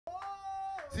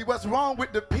See what's wrong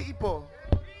with the people?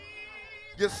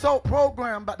 You're so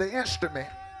programmed by the instrument.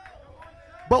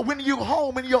 But when you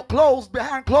home in your clothes,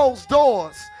 behind closed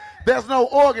doors, there's no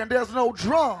organ, there's no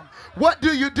drum. What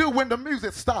do you do when the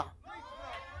music stops?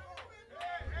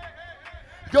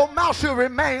 Your mouth should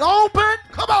remain open.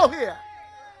 Come on here.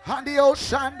 Handio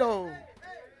Shando.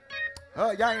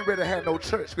 Y'all ain't ready to have no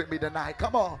church with me tonight.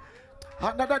 Come on.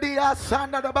 Look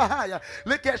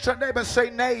at your neighbor and say,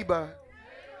 neighbor,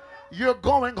 you're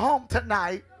going home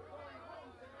tonight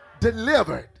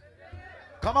delivered.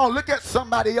 Come on, look at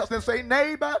somebody else and say,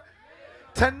 neighbor,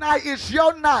 tonight is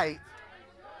your night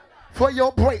for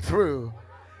your breakthrough.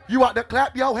 You ought to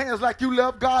clap your hands like you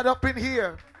love God up in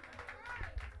here.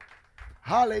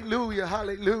 Hallelujah,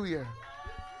 hallelujah.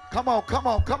 Come on, come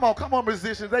on, come on, come on,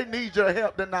 musicians. They need your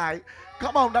help tonight.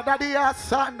 Come on, da-da-dee-ah,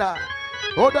 sanda.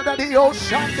 Oh, da-da-dee-oh,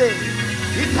 shande.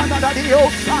 Ika-da-da-dee-oh,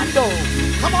 sando.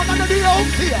 Come on, da-da-dee-oh,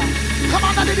 sia. Come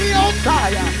on, da-da-dee-oh,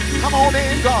 saya. Come on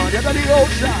in, God. Da-da-dee-oh,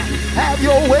 sha. Have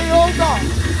your way, oh God.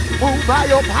 Move by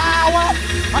your power.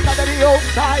 Da-da-dee-oh,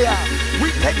 saya.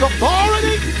 We take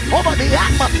authority over the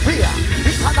atmosphere.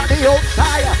 Ika-da-dee-oh,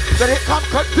 saya. That it come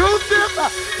conducive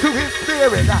to his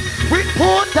spirit. We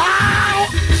pull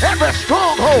down every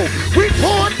stronghold. We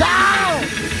pull down.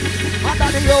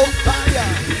 Da-da-dee-oh, saya.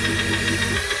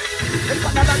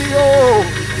 Oh,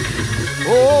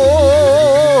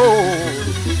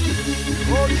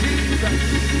 oh, Jesus.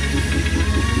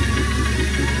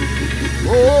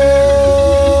 Oh,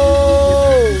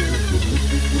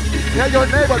 tell your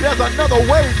neighbor there's another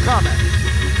wave coming.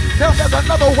 Tell them there's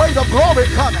another wave of glory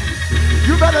coming.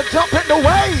 You better jump in the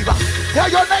wave. Tell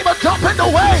your neighbor jump in the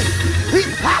wave.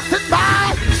 He's passing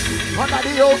by.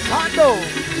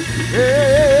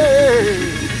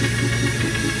 Hey.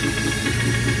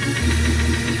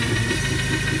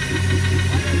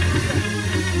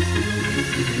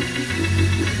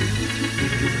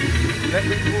 Let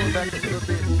me pull back a little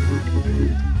bit.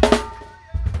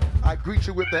 I greet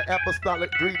you with the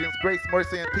apostolic greetings. Grace,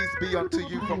 mercy, and peace be unto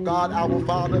you from God our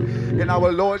Father and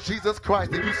our Lord Jesus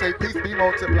Christ. And you say peace be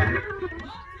multiplied.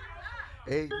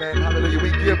 Amen. Hallelujah.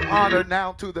 We give honor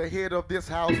now to the head of this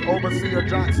house, Overseer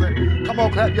Johnson. Come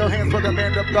on, clap your hands for the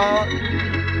man of God.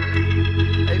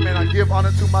 Amen. I give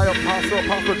honor to my apostle,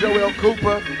 Apostle Joel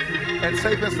Cooper, and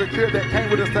safe and secure that came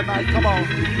with us tonight. Come on.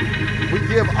 We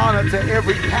give honor to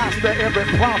every pastor, every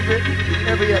prophet,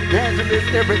 every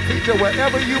evangelist, every teacher,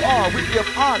 wherever you are. We give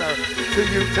honor to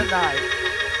you tonight.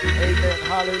 Amen.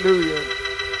 Hallelujah.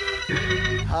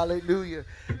 Hallelujah.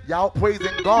 Y'all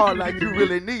praising God like you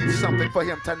really need something for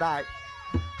him tonight.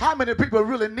 How many people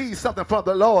really need something from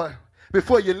the Lord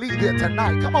before you leave here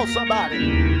tonight? Come on,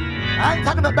 somebody. I ain't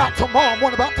talking about tomorrow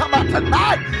morning, but I'm talking about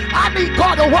tonight. I need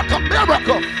God to work a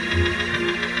miracle.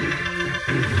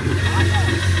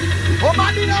 Oh,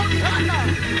 my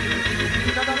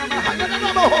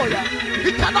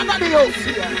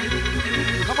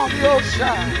come on, the old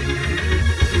shine.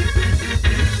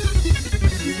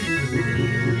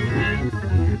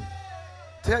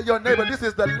 Tell your neighbor this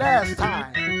is the last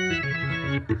time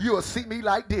you will see me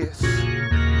like this.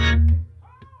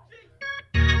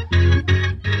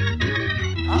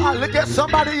 Look at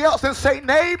somebody else and say,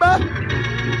 neighbor,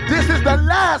 this is the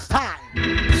last time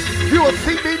you will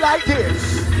see me like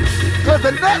this. Because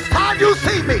the next time you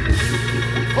see me,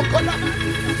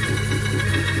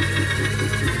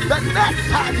 the next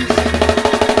time you see me,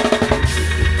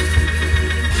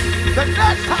 the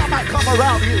next time I come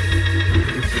around you,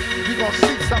 you're going to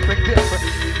see something different.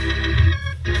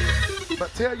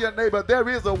 But tell your neighbor, there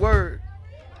is a word.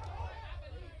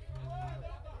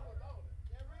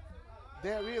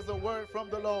 There is a word from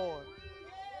the Lord.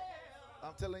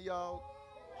 I'm telling y'all.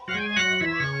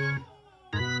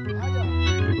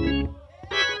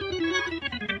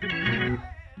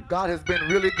 God has been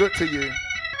really good to you.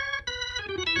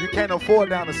 You can't afford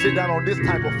now to sit down on this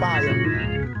type of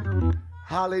fire.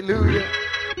 Hallelujah.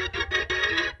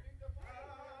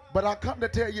 But I come to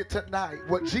tell you tonight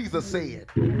what Jesus said.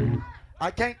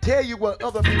 I can't tell you what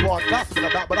other people are gossiping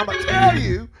about, but I'm going to tell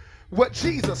you what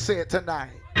Jesus said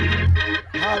tonight.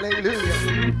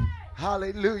 Hallelujah.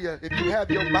 Hallelujah. If you have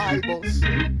your Bibles,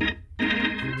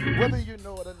 whether you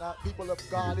know it or not, people of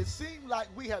God, it seems like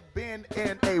we have been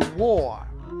in a war.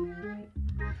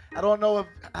 I don't know if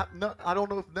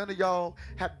none of y'all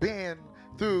have been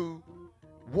through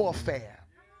warfare,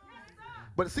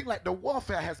 but it seems like the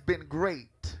warfare has been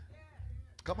great.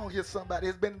 Come on here, somebody.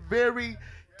 It's been very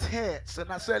tense.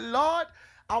 And I said, Lord,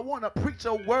 I want to preach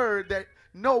a word that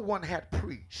no one had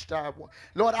preached.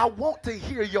 Lord, I want to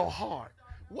hear your heart.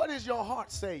 What is your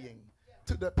heart saying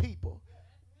to the people?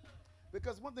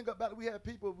 Because one thing about it, we have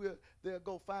people, they'll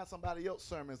go find somebody else's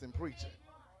sermons and preach it.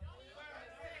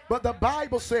 But the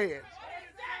Bible says,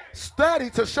 study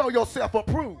to show yourself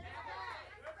approved.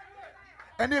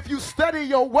 And if you study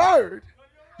your word,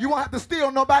 you won't have to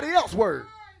steal nobody else's word.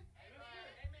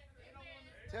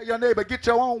 Tell your neighbor, get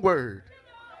your own word.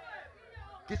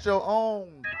 Get your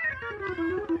own.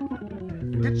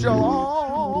 Get your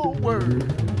own word.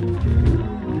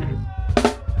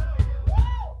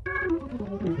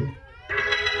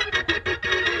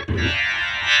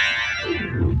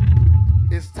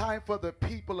 It's time for the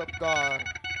people of God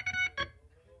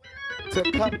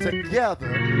to come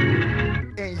together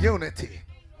in unity.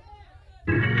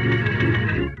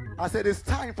 I said it's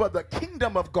time for the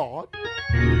kingdom of God,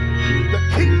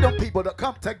 the kingdom people to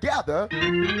come together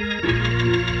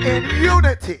in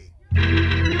unity.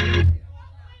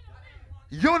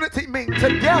 Unity means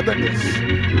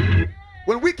togetherness.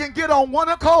 When we can get on one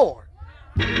accord,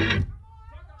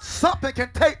 something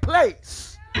can take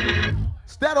place.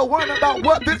 Instead of worrying about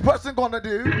what this person going to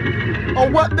do or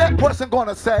what that person going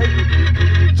to say,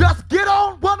 just get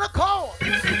on one accord.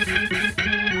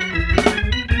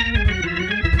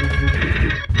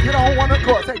 Get on one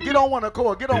accord. Say, get on one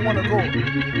accord. Get on one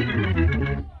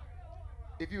accord.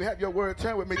 If you have your word,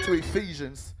 turn with me to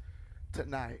Ephesians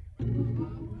tonight.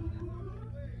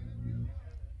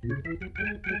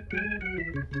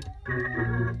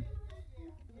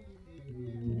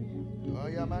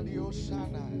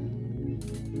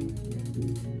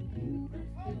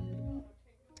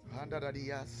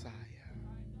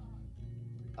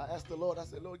 I asked the Lord, I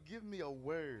said, Lord, give me a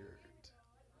word.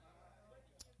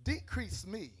 Decrease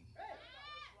me,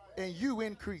 and you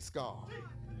increase, God.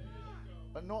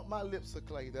 Anoint my lips of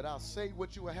clay that I'll say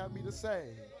what you will have me to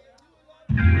say.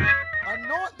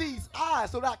 Anoint these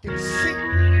eyes so that I can see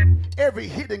every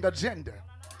hidden agenda,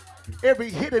 every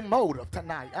hidden motive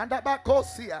tonight.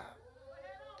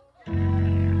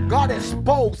 God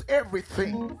expose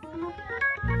everything.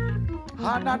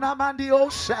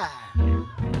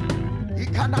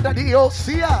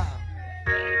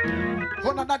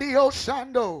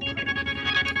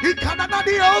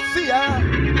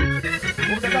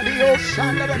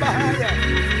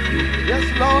 Yes,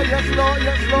 Lord, yes, Lord,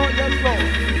 yes, Lord, yes, Lord.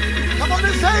 Come on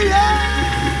and say yeah.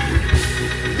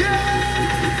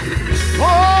 Yeah.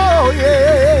 Oh,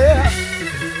 yeah.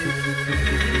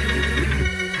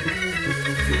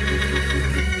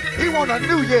 He want a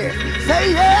new year.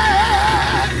 Say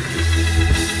yeah.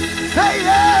 Say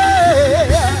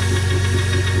yeah.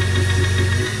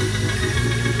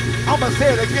 I'm going to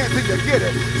say it again till you get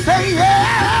it. Say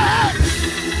yeah.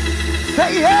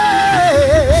 Say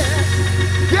yeah.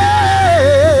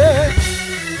 Yeah.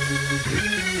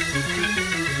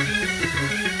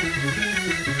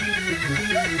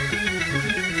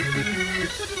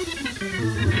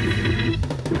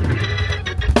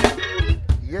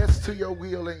 Yes to your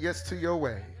will and yes to your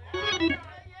way.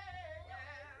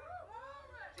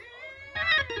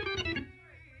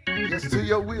 Yes to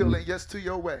your will and yes to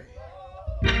your way.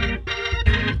 But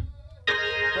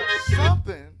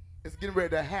something is getting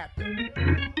ready to happen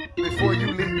before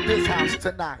you leave this house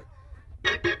tonight.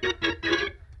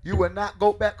 You will not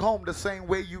go back home the same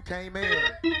way you came in.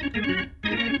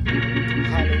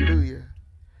 Hallelujah.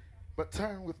 But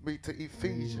turn with me to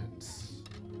Ephesians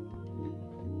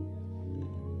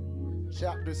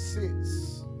chapter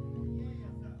 6,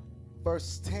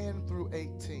 verse 10 through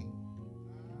 18.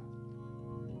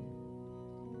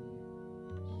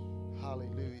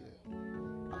 Hallelujah.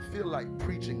 I feel like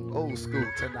preaching old school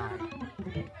tonight.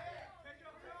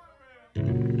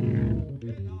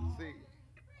 See,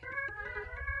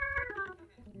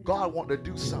 God wants to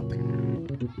do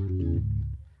something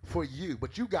for you,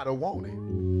 but you got to want it.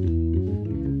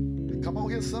 Come on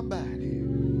here, somebody.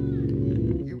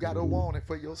 You got to want it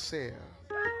for yourself.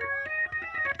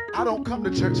 I don't come to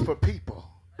church for people,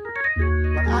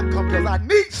 but I come because I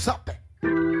need something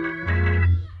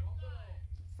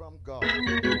from God.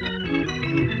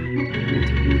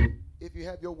 If you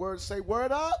have your word, say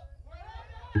word up.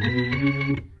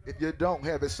 If you don't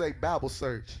have it, say Bible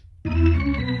search.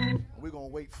 We're going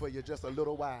to wait for you just a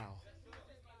little while.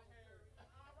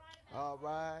 All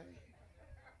right.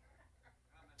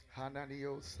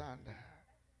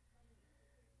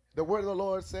 The word of the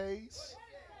Lord says,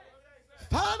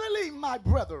 finally, my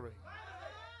brethren,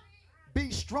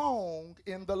 be strong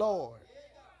in the Lord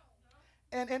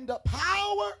and in the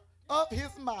power of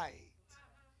his might.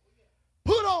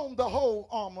 Put on the whole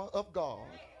armor of God,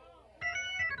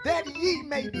 that ye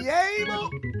may be able,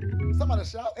 somebody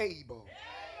shout able,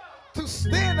 to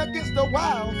stand against the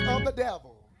wiles of the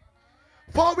devil.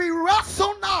 For we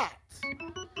wrestle not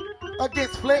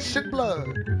against flesh and blood,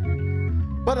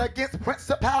 but against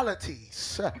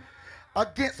principalities,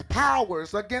 against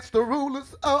powers, against the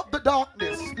rulers of the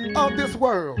darkness of this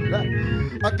world,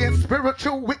 against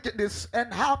spiritual wickedness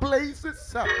and high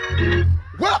places.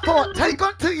 Wherefore take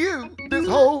unto you this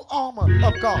whole armor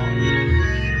of God,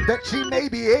 that ye may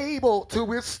be able to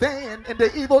withstand in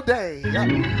the evil day,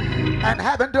 and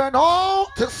having done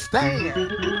all to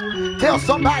stand. Tell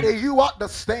somebody you ought to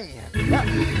stand.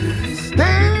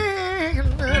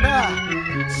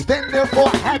 Stand therefore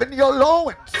having your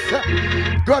loins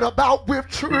girt about with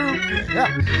truth,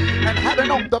 and having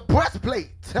on the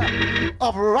breastplate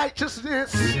of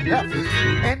righteousness,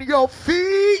 and your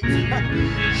feet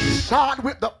shod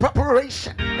with the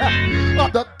preparation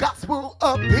of the gospel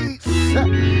of peace.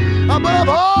 Above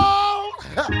all,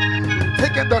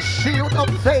 taking the shield of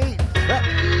faith,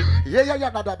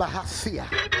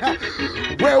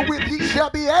 wherewith ye shall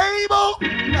be able,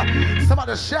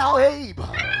 somebody shall able,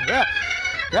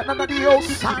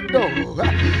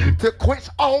 to quench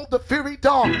all the fiery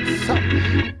darts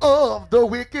of the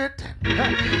wicked.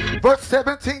 Verse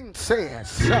 17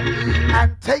 says,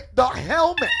 and take the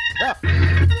helmet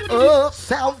of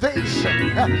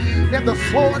salvation and the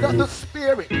sword of the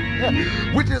Spirit,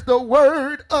 which is the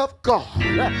word of God,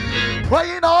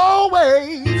 praying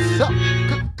always,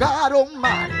 good God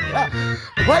Almighty,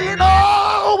 praying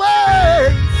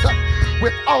always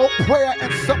with all prayer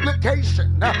and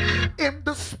supplication in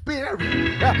the Spirit,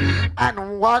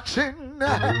 and watching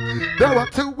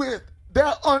thereunto with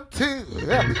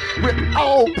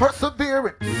all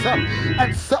perseverance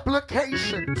and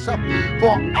supplications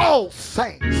for all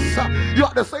saints. You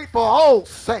ought to say for all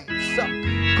saints.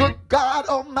 Good God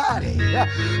Almighty.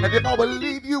 And if I will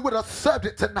leave you with a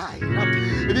subject tonight,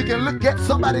 if you can look at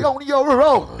somebody on your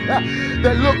road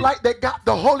that look like they got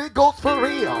the Holy Ghost for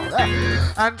real,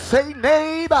 and say,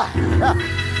 neighbor,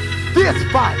 this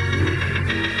fight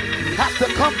has to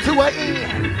come to an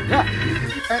end.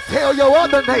 And tell your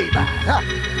other neighbor,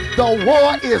 the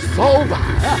war is over.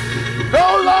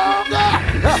 No longer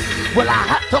will I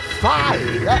have to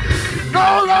fight.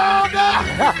 No longer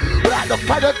will I have to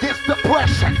fight against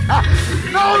depression.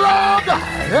 No longer.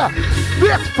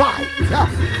 This fight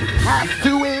has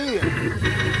to end.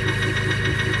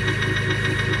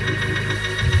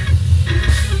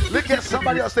 Look at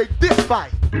somebody else, say, this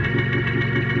fight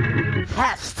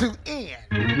has to end.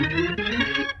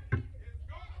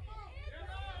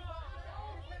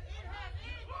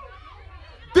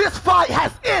 This fight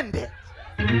has ended.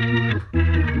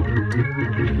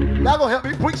 Y'all gonna help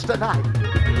me preach tonight.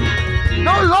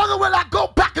 No longer will I go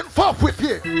back and forth with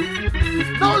you.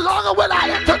 No longer will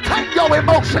I entertain your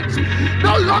emotions.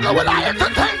 No longer will I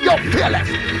entertain your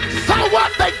feelings. So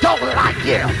what? They don't like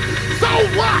you. So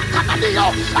what?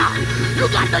 You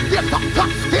got to get some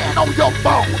tough skin on your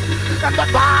bone. And the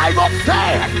Bible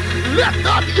said, lift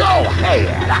up your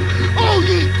head, O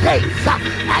ye gates,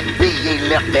 and be ye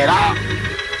lifted up.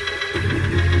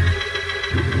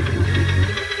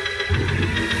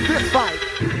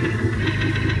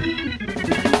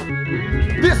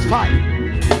 This fight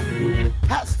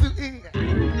has to end.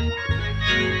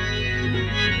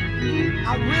 I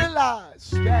realize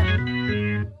that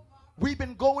we've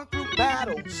been going through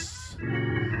battles,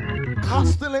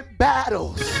 constant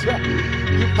battles.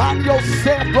 You find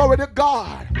yourself, glory to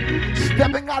God,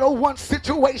 stepping out of one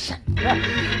situation,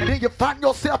 and then you find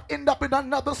yourself end up in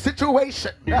another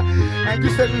situation, and you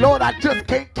say, Lord, I just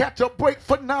can't catch a break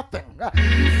for nothing.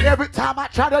 Every time I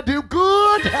try to do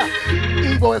good,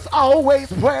 evil is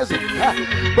always present.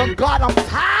 But God, I'm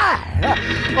tired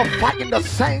of fighting the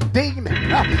same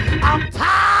demon. I'm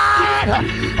tired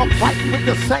of fighting with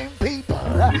the same people.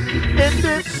 In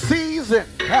this season,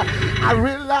 I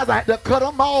realize I had to cut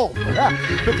them off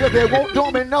because they won't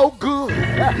do me no good.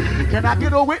 Can I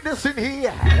get a witness in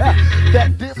here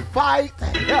that this fight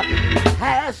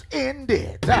has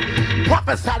ended?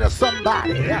 Prophesy to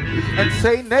somebody and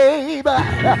say, neighbor,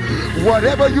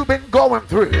 whatever you've been going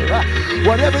through,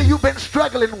 whatever you've been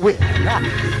struggling with,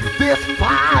 this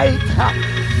fight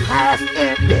has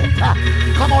ended.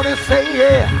 Come on and say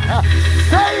yeah.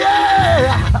 Say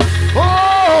yeah.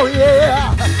 Oh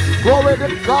yeah. Glory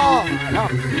to God.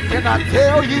 Can I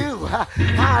tell you,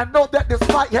 I know that this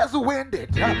fight has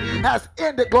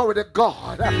ended. Glory to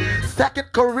God. 2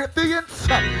 Corinthians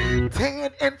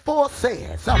 10:4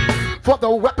 says, for the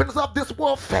weapons of this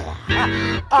warfare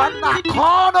are not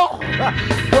carnal,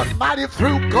 but mighty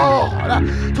through God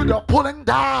to the pulling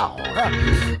down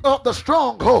of the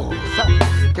strongholds.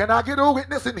 Can I get a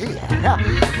witness in here?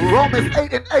 Romans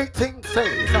 8:18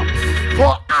 says,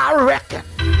 for I reckon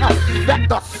that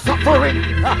the suffering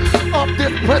of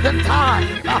this present time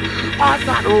are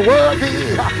not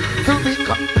worthy to be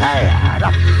compared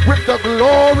with the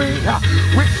glory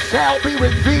which shall be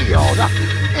revealed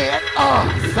in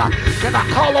us. Can I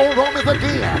call on Romans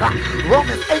again?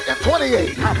 Romans 8 and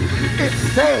 28. It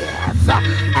says,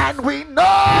 and we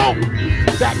know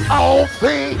that all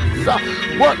things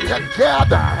work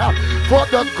together for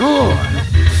the good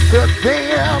to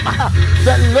them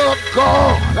that love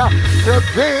God, to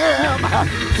them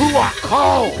who are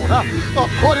called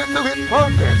according to his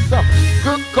purpose.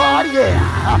 Good God,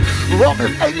 yeah.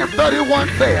 Romans 8 and 31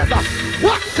 says,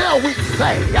 what shall we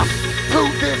say to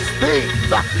these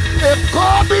things? If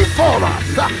God be for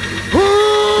us,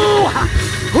 who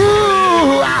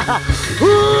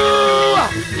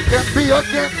can be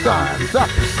against us?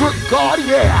 Good God,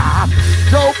 yeah.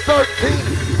 Job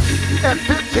 13 and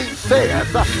 15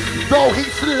 says, though he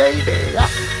slay me,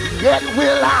 yet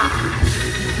will I,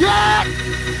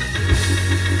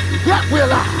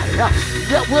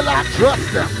 yet will I trust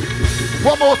him.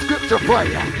 One more scripture for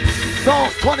you.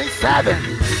 Psalms 27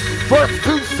 verse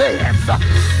 2 says,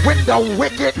 when the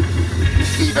wicked,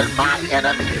 even my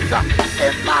enemies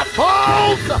and my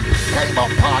foes came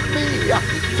upon me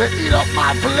to eat up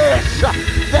my flesh,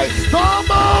 they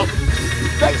stumbled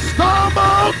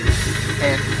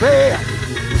and fell.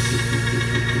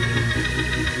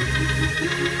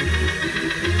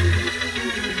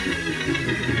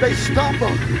 They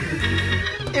stumbled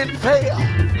and fell.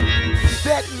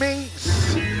 That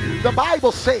means the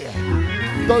Bible said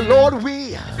the Lord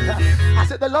will. I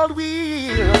said the Lord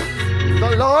will.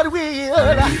 The Lord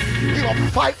will. He will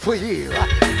fight for you.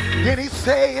 Then he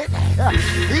said,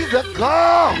 he's a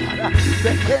God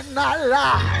that cannot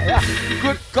lie.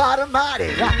 Good God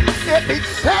Almighty. If he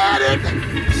said it,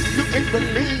 you can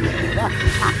believe it.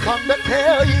 I come to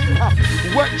tell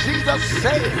you what Jesus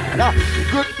said.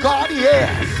 Good God,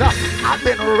 yes. I've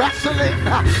been wrestling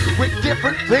with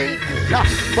different things,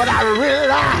 but I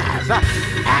realize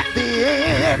at the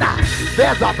end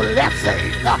there's a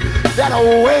blessing that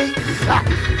awaits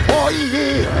for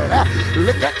you.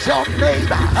 Look at your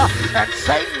neighbor and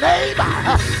say,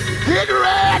 neighbor, get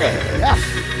ready.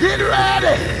 Get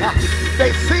ready.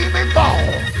 They see me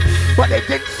fall, but they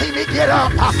didn't see me get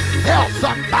up. Tell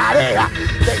somebody,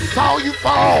 they saw you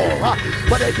fall,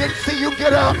 but they didn't see you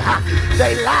get up.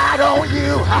 They lied on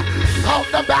you,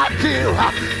 talked about you,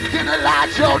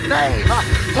 scandalized your name,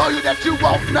 told you that you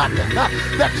want nothing,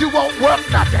 that you won't work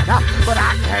nothing. But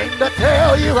I came to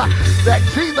tell you that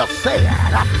Jesus said,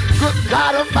 good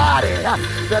God Almighty,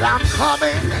 that I'm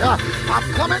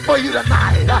coming for you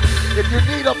tonight. If you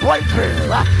need a breakthrough,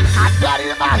 I got it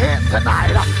in my hands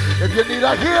tonight. If you need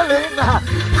a healing,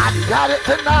 I got it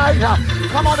tonight.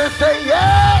 Come on and say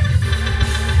yeah.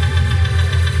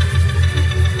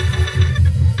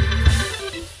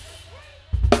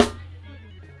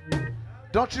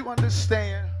 Don't you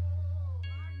understand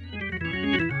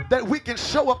that we can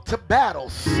show up to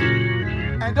battles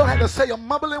and don't have to say a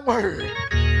mumbling word?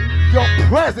 Your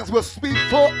presence will speak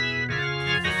for.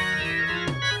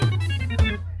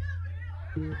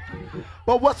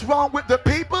 But what's wrong with the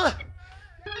people?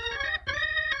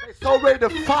 They so ready to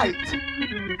fight.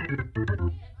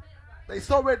 They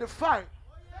so ready to fight.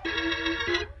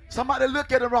 Somebody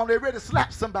look at them wrong, they're ready to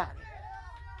slap somebody.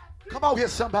 Come on here,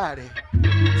 somebody.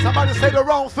 Somebody say the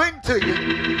wrong thing to you.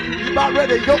 You about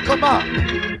ready to yoke them up.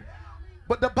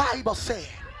 But the Bible said,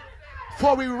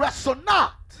 for we wrestle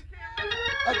not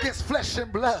against flesh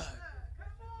and blood.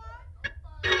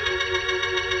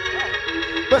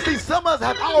 But see, some of us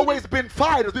have always been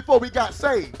fighters before we got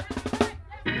saved.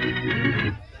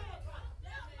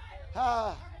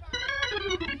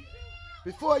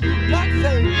 Before you got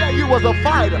saved, yeah, you was a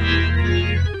fighter.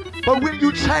 But when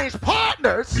you change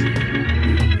partners,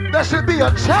 there should be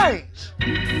a change.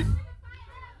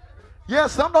 Yeah,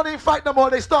 some don't even fight no more.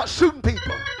 They start shooting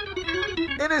people.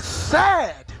 And it's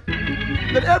sad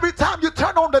that every time you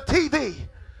turn on the TV,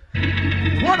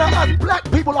 one of us black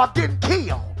people are getting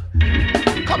killed.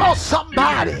 Come on,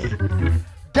 somebody.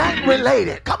 Gang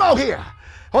related. Come on here.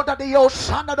 Something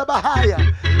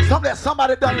that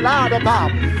somebody done lied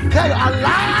about. Tell you, a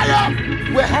liar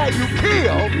will have you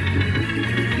killed.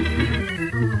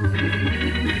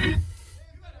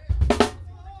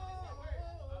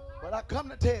 But I come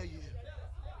to tell you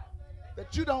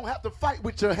that you don't have to fight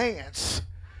with your hands.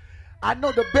 I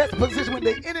know the best position when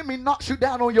the enemy knocks you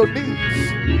down on your knees.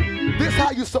 This is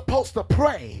how you're supposed to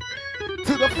pray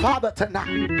to the Father tonight.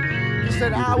 You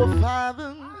said, our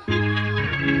Father,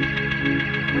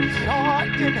 which art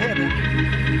in heaven,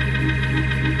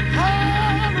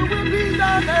 hallowed be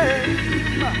thy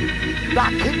name. Thy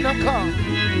kingdom come.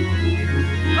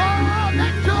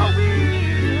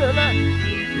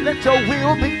 Let your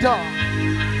will be done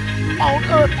on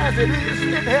earth as it is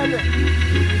in heaven.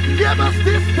 Give us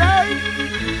this day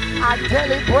our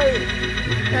daily bread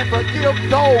and forgive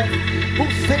those who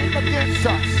sin against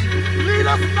us. Lead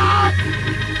us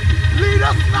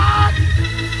not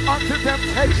unto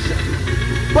temptation,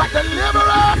 but deliver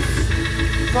us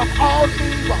from all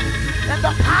evil and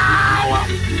the power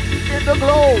and the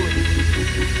glory.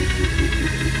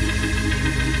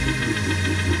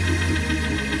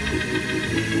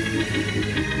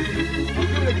 I'm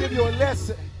going to give you a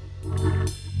lesson.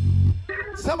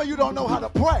 Some of you don't know how to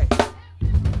pray.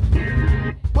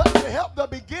 But to help the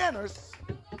beginners,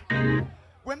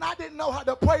 when I didn't know how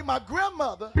to pray, my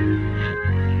grandmother,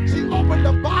 she opened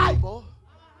the Bible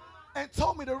and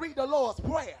told me to read the Lord's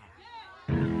Prayer.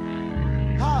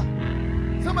 Huh?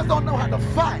 Some of us don't know how to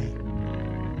fight.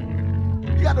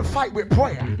 You got to fight with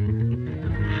prayer.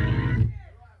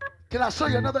 Can I show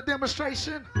you another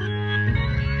demonstration?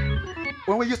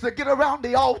 When we used to get around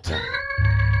the altar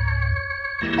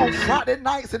on Friday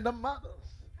nights, and the mothers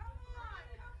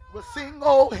would sing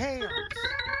old hymns.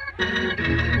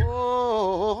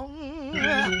 Oh,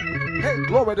 hey,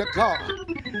 glory to God.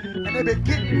 And they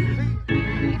begin to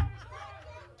sing.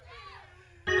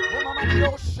 Oh, Mama, the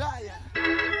Oshaya.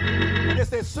 And they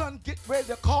say, son, get ready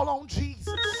to call on Jesus.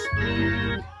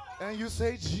 And you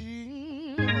say,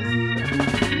 Jesus.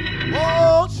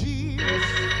 Oh, Jesus.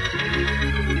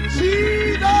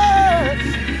 Jesus.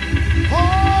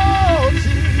 Oh,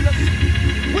 Jesus.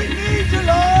 We need you,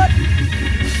 Lord.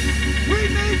 We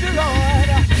need you, Lord.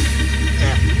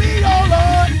 It's me, oh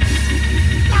Lord.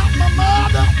 Not my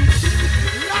mother.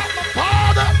 Not my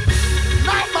father.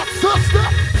 Not my sister.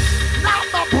 Not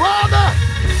my brother.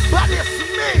 But it's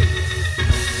me.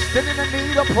 Standing in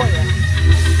need of prayer.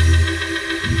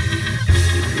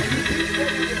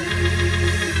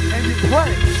 And you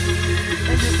pray.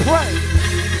 And you pray.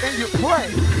 And you pray.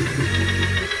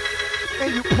 And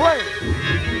you pray.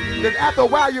 Then after a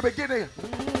while you begin to...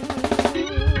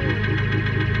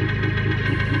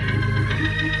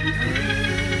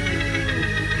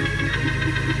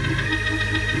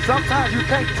 Sometimes you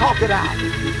can't talk it out.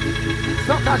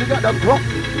 Sometimes you got to grow.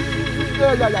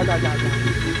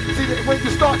 See, when you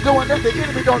start doing that, the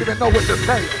enemy don't even know what to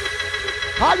say.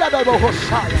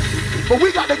 But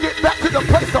we got to get back to the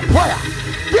place of prayer.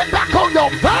 Get back on your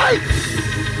faith.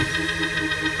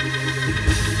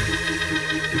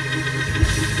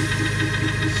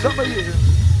 Some of you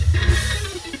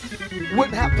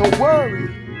wouldn't have to worry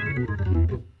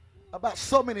about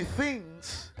so many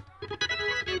things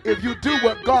if you do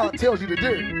what God tells you to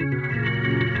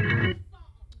do.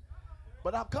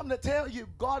 But I've come to tell you,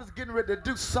 God is getting ready to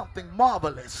do something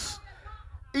marvelous.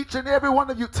 Each and every one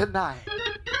of you tonight.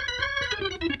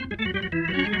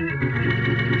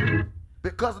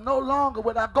 Because no longer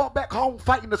will I go back home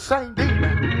fighting the same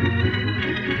demon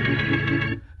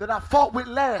that I fought with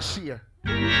last year.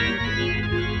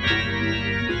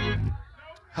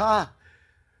 Huh?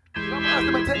 Let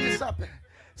me tell you something.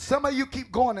 Some of you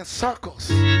keep going in circles.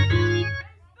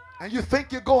 And you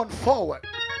think you're going forward.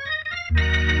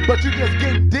 But you're just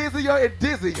getting dizzier and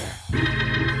dizzier.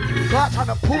 God trying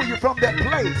to pull you from that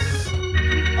place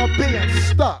of being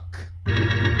stuck.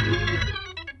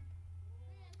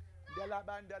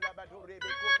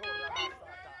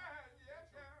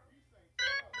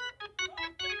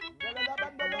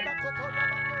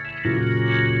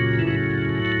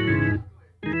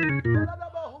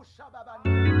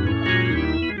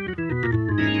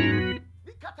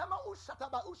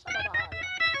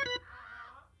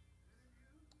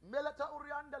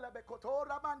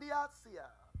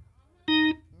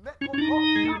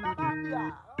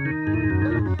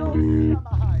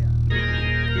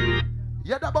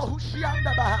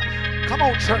 Come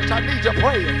on, church, I need your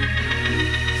prayer.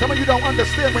 Some of you don't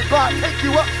understand when God takes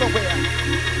you up somewhere.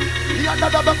 He's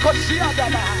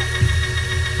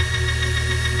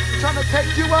trying to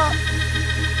take you up.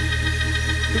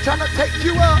 He's trying to take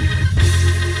you up.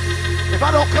 If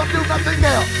I don't come do nothing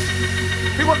else,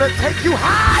 He wants to take you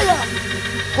higher.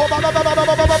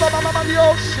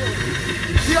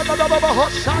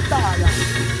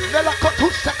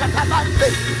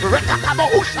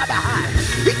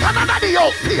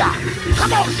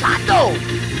 Come on, Shando.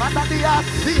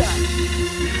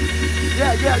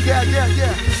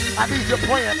 Yeah. I need your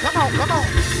praying. Come on.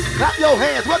 Clap your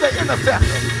hands. Where the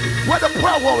intercessors? Where the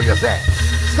prayer warriors at?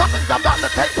 Something's about to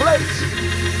take place.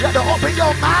 You have to open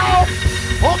your mouth.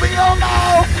 Open your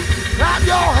mouth. Clap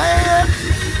your hands.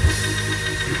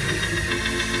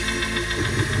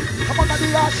 Come on,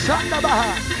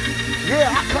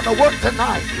 yeah, I come to work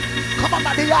tonight. Come on,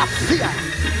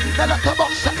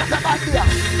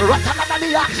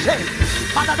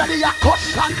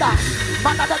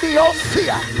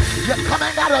 You're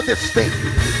coming out of this thing.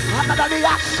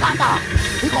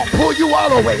 He's going to pull you all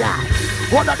the way out.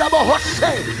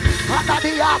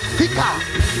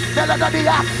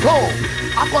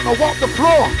 I'm going to walk the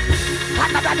floor.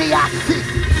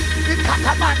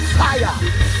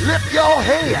 Lift your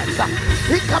hands.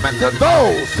 He's coming to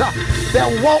those that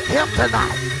want him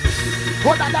tonight.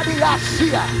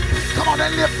 Come on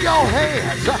and lift your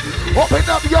hands. Open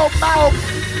up your mouth.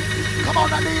 Come on,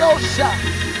 Adiosha.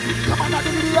 Come on,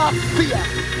 Adiosha.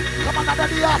 Come on,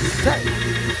 Adiosha.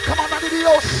 Come on,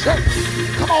 Adiosha.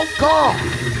 Come on, God.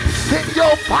 Send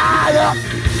your fire.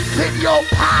 Send your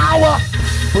power.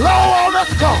 Blow on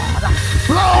us, God.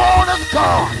 Blow on us,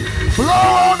 God. Blow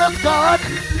on us, God.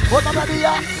 What on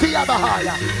Adiosha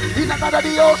Bahaya? In another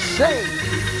Adiosha.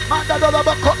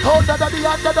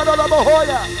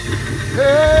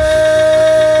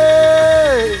 Hey!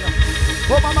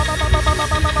 Oh, mama,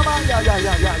 yeah.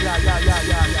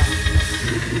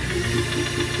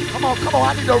 Come on,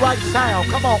 I need the right sound.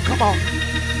 Come on.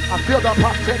 I feel the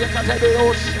prophetic.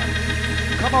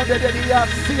 Come on,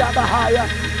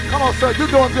 come on, sir, you're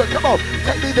doing good. Come on,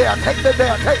 take me there.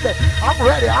 I'm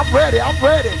ready.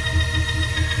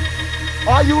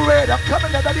 Are you ready? I'm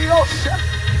coming to the ocean.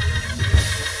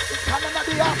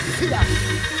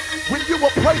 When you were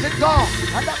praising God,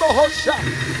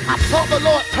 I saw the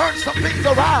Lord turn some things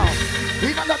around.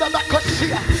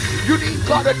 You need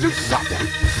God to do something.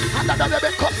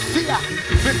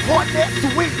 Before next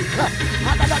week,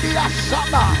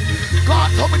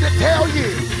 God told me to tell you,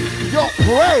 your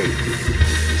praise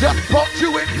just brought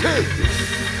you into.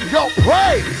 Your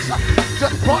praise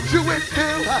just brought you into.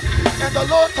 And the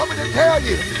Lord told me to tell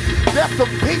you, there's some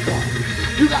people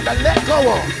you got to let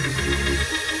go of.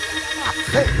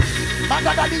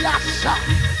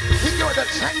 He's going to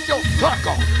change your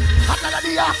circle.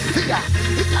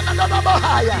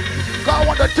 God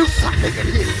wants to do something in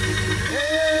you.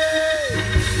 Hey,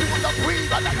 He wants to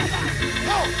breathe.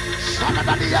 Oh,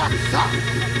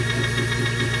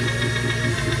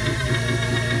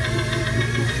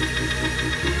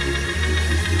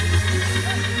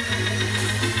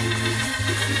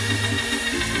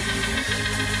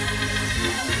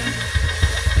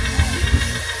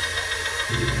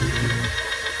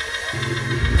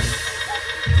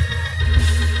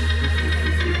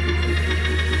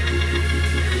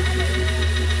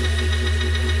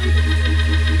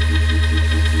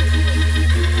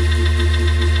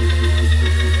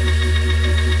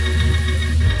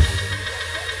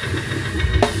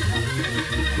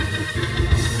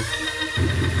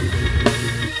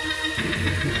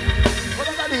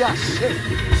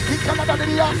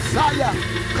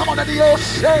 Come on, the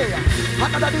ocean.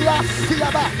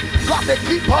 God said,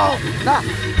 keep on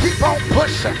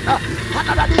pushing.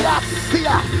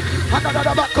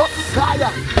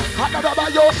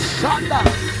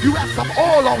 You have some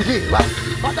oil on you.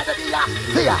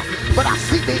 But I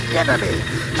see the enemy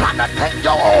trying to take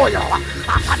your oil.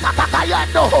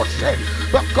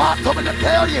 But God told me to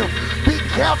tell you, be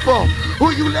careful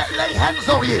who you let lay hands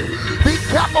on you. Be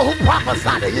careful who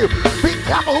prophesy to you. Be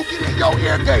careful who get in your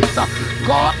ear gates.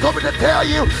 God told me to tell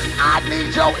you, I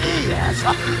need your ears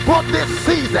for this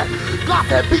season. God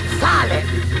said, be silent.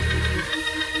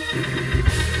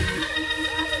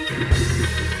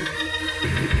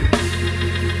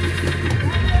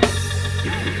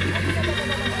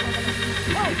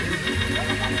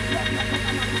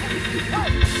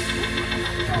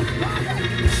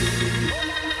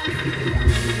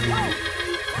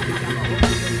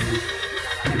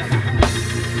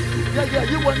 Yeah,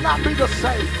 you will not be the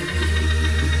same.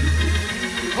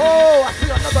 Oh, I see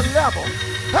another level.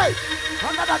 Hey,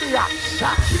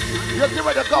 you're getting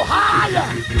ready to go higher.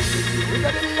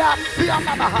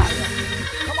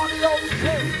 Come on, the old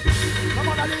king. Come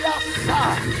on, the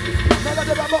outside.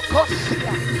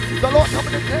 The Lord told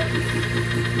me to tell you.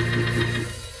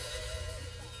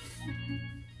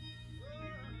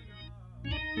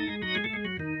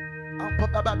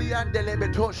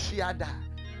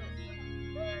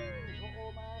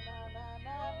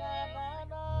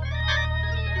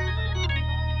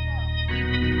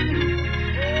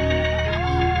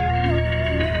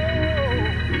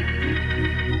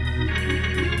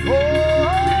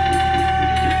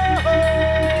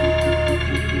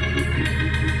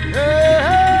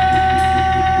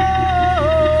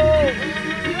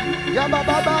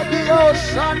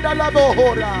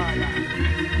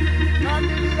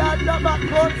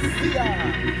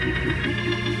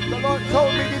 The Lord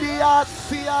told me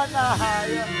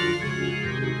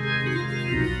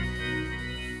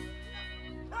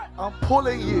I'm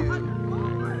pulling you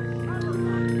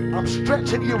I'm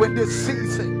stretching you in this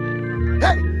season.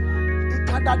 Hey,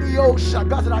 God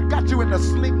said, I got you in a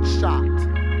slingshot.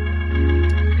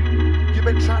 You've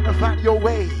been trying to find your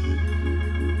way.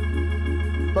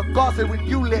 But God said, when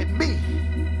you let me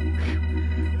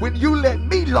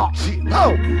launch you,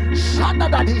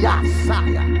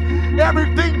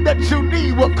 everything that you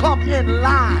need will come in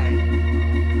line.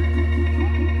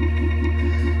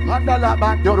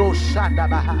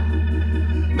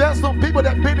 There's some people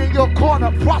that been in your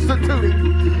corner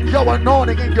prostituting your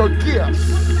anointing and your gifts.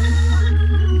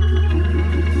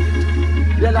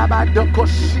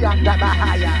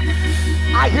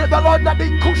 I hear the Lord that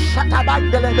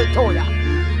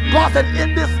God said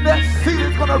in this next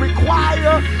season is going to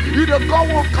require you to go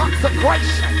on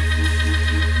consecration.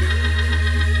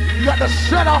 You got to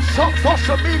shut off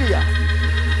social media.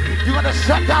 You're going to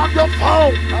shut down your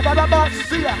phone.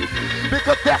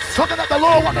 Because there's something that the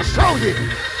Lord wants to show you.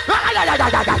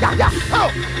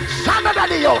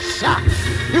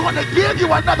 He want to give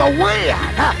you another win.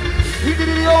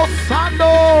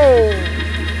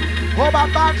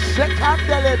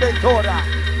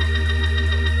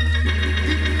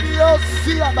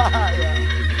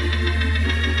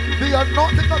 The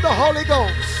anointing of the Holy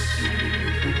Ghost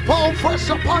fall fresh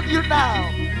upon you now.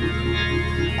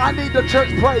 I need the church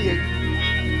praying.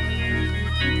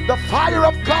 The fire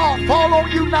of God fall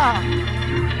on you now.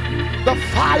 The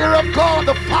fire of God,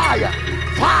 the fire.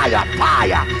 Fire,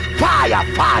 fire, fire,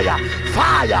 fire,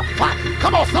 fire, fire.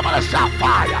 Come on, somebody shout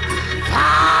fire.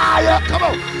 Fire, come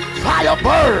on. Fire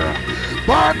burn.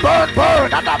 Burn, burn,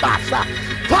 burn.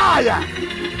 Fire.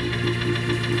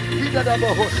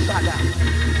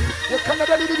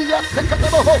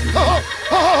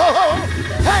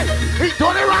 Hey, he's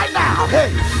doing it right now. Hey,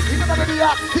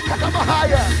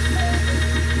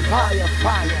 fire,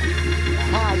 fire,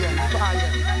 fire, fire,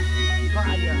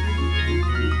 fire,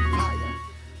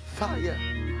 fire,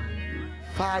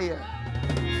 fire,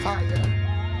 fire,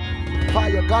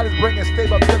 fire. God is bringing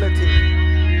stability.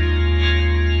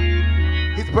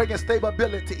 He's bringing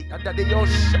stability under the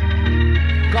ocean.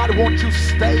 God wants you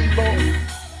stable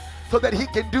so that he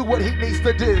can do what he needs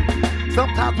to do.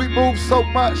 Sometimes we move so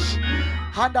much. You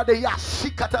have to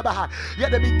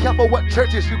be careful what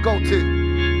churches you go to.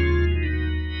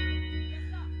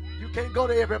 You can't go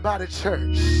to everybody's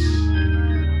church.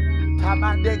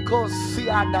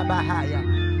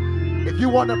 If you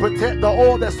want to protect the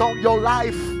oil that's on your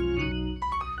life,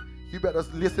 you better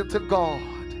listen to God.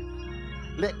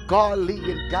 Let God lead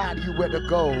and guide you where to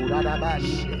go.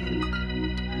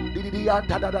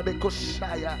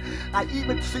 I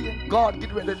even see God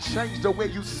getting ready to change the way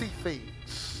you see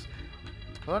things.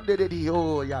 Come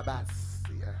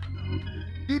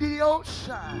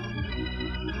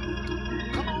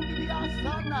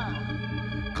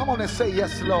on, come on and say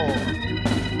yes, Lord.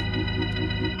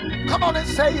 Come on and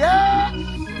say yes.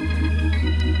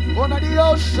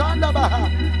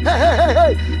 Hey, hey, hey,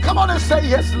 hey. Come on and say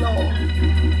yes, Lord.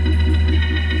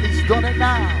 He's done it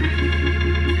now.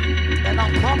 And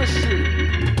I promise you,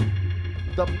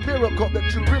 the miracle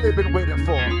that you've really been waiting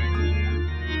for,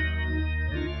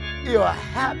 it'll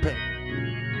happen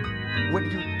when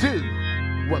you do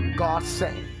what God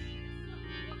says.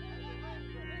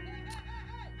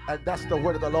 And that's the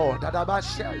word of the Lord. Come on,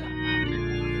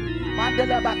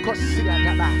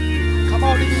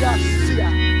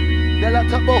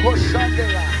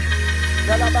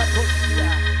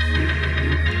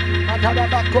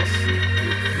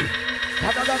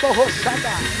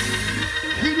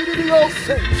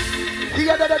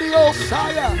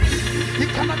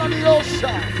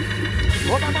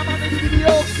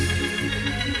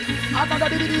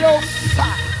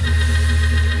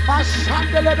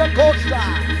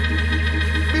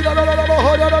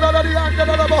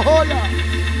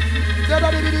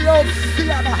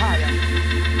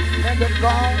 and then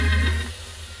God,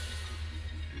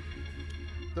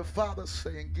 the Father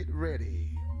saying, get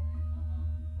ready.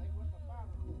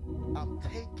 I'm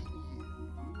taking you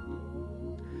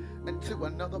into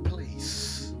another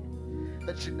place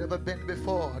that you've never been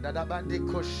before.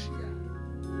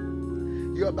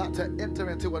 You're about to enter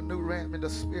into a new realm in the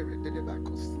spirit.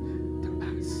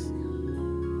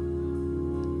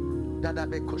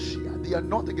 The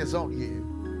anointing is on you.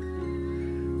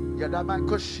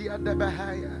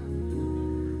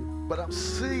 But I'm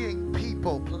seeing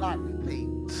people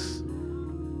planning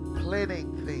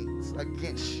things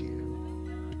against you.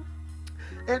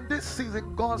 In this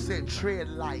season, God said, tread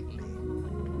lightly.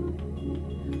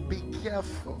 Be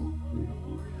careful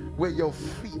where your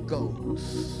feet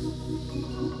goes.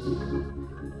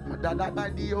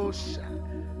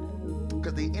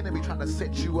 Because the enemy trying to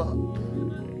set you up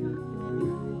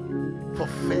for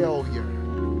failure.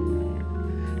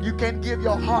 You can't give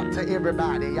your heart to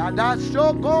everybody.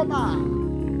 Yadashokoma.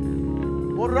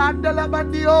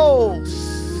 Orandalabandios.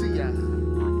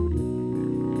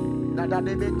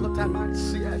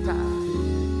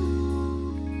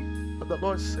 But the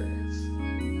Lord says,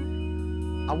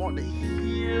 I want to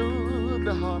heal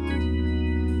the heart.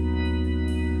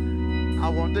 I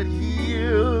want to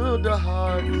heal the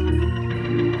heart.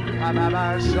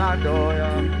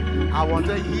 I want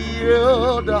to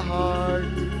heal the heart.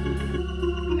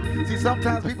 See,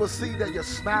 sometimes people see that you're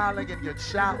smiling and you're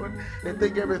shouting and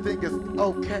think everything is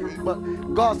okay. But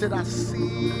God said, I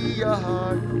see your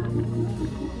heart.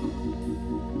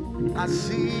 I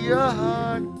see your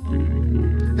heart.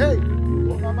 Hey,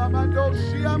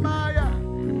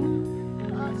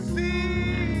 I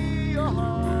see your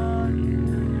heart.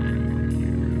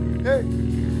 Hey,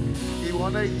 you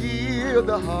want to heal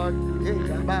the heart. Hey,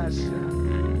 Yamasha.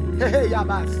 Hey,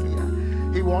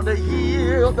 Yamasia. He want to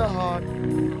heal the heart.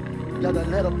 You gotta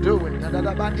let him do it. Come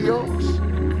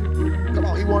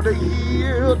on, he want to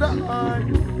heal the heart.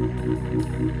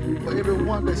 For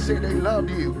everyone that say they love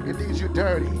you and thinks you're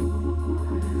dirty.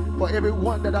 For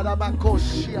everyone that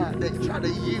they try to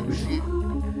use you.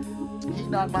 He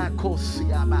not my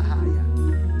kosia mahaya.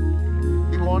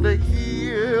 He want to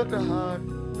heal the heart.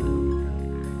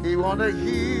 He want to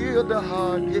heal the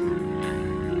heart. He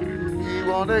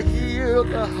want to heal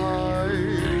the heart.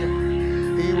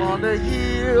 He want to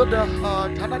heal the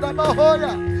heart.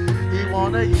 He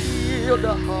want to heal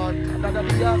the heart.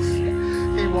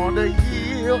 He want to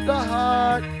heal the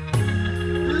heart.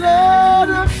 Let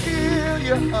him heal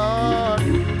your heart.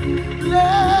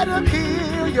 Let him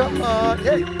heal your heart.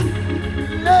 Hey.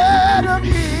 Let him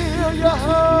heal your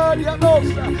heart. Let him heal your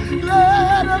heart.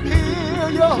 Let him heal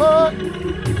your heart.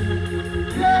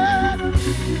 Let him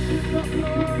heal your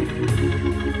heart.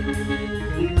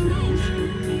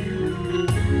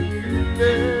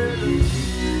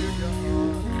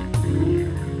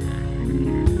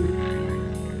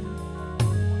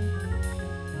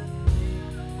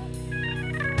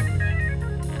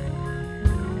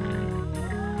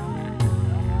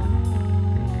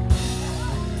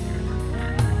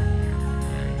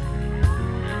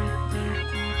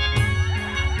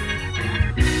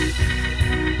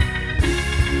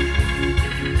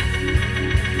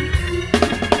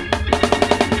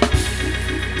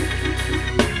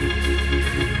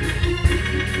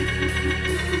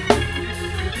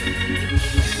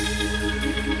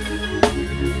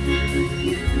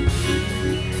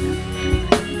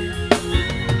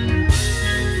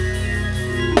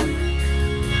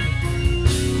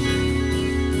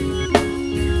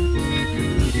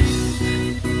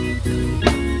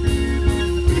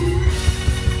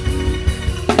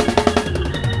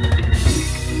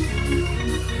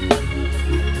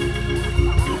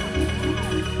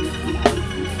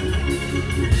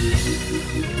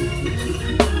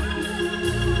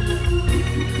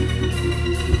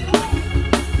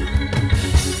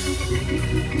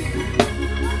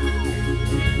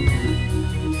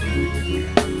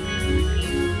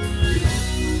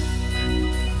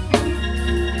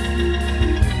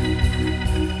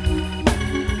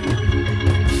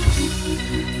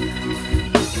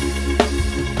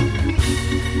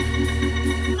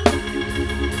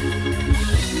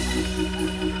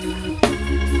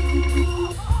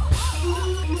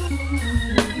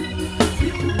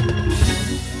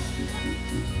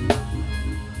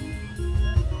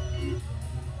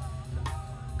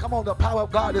 Come on, the power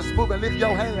of God is moving. Lift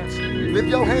your hands. Lift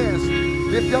your hands.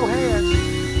 Lift your hands.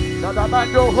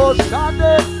 Dadamando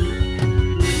Hoshane.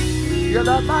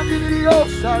 Yelamandi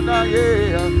Osana.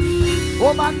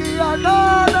 Oh, Mania,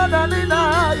 na na na na.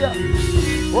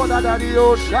 Oh, Dadadi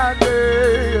Oshane.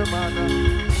 Mana.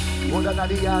 Oh,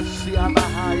 Dadadi Asia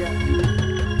Mahaya.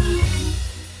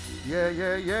 Yeah,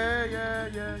 yeah, yeah, yeah,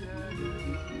 yeah, yeah.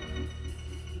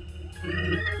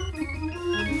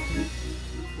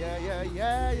 Yeah, yeah,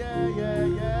 yeah, yeah, yeah,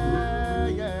 yeah,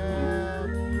 yeah.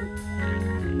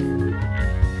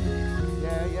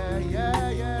 Yeah, yeah, yeah,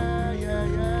 yeah, yeah,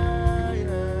 yeah,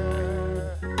 yeah.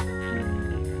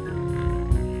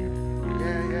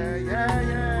 Yeah, yeah, yeah,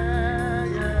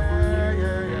 yeah, yeah,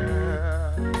 yeah,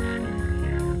 yeah.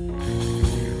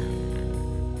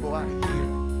 For I hear,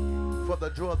 for the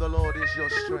joy of the Lord is your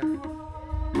strength.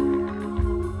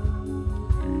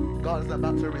 God is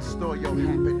about to restore your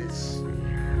happiness.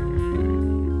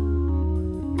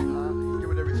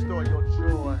 Restore your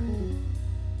joy.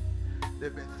 There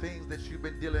have been things that you've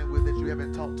been dealing with that you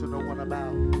haven't talked to no one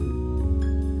about.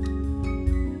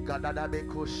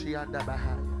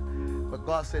 But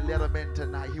God said, let him in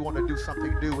tonight. He want to do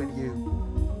something new in you.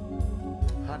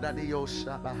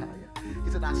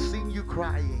 He said, I've seen you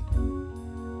crying.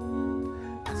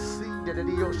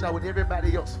 When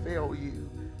everybody else failed you,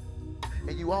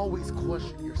 and you always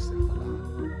question yourself a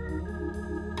lot.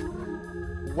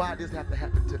 Why does this have to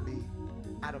happen to me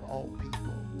out of all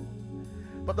people?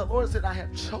 But the Lord said, I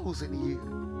have chosen you.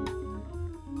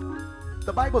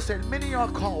 The Bible said, many are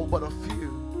called, but a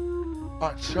few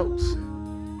are chosen.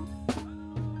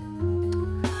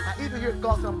 I even hear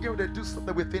God say, I'm getting ready to do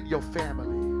something within your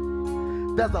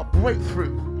family. There's a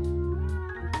breakthrough.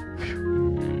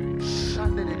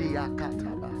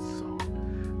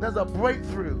 There's a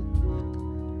breakthrough.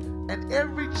 And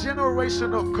every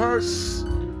generational curse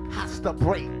has to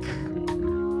break.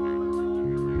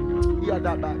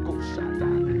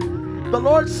 The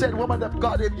Lord said, woman of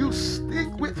God, if you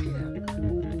stick with him,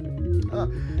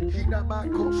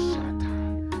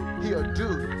 he'll do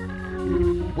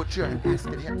what you're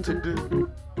asking him to do.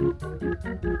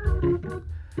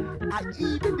 I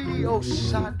even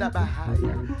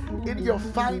in your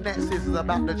finances is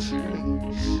about to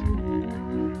change.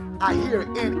 I hear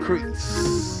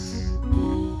increase.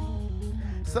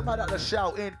 Somebody ought to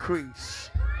shout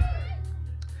increase.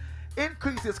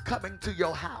 Increase is coming to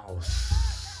your house.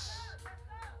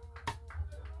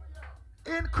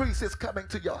 Increase is coming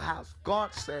to your house.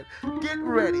 God said, get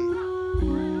ready.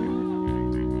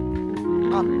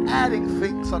 I'm adding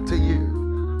things unto you.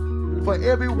 For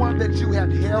everyone that you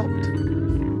have helped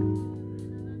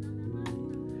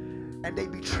and they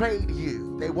betrayed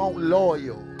you, they weren't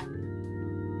loyal.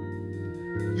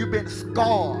 You've been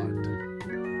scarred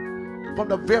from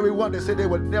the very one that said they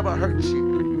would never hurt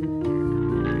you.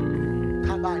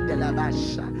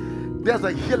 There's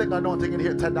a healing anointing in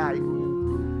here tonight.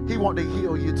 He wants to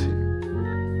heal you too.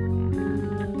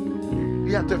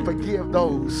 You have to forgive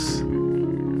those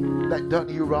that done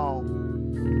you wrong.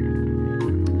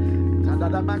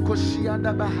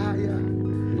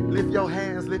 Lift your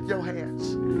hands, lift your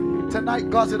hands. Tonight,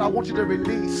 God said, I want you to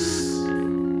release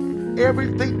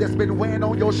everything that's been weighing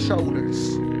on your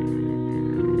shoulders.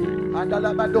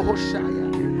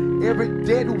 Every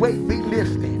dead weight be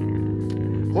lifted.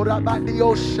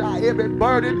 Every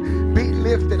burden be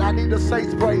lifted. I need the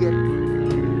saints praying.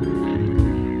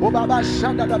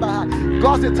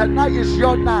 God said, tonight is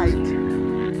your night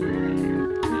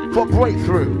for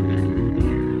breakthrough.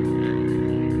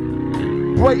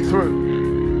 Breakthrough.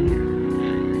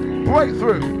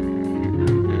 Breakthrough.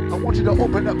 I want you to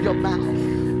open up your mouth.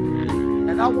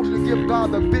 And I want you to give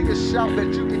God the biggest shout that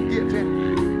you can give him.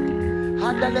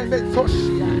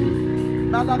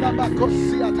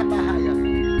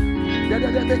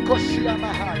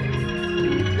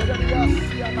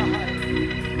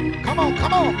 Come on,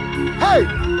 come on. Hey,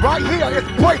 right here, it's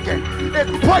breaking.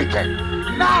 It's breaking.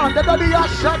 Now, no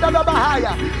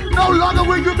longer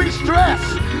will you be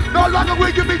stressed. No longer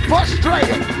will you be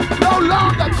frustrated. No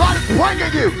longer God is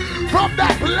bringing you from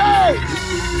that place.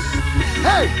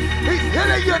 Hey, he's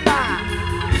healing you now.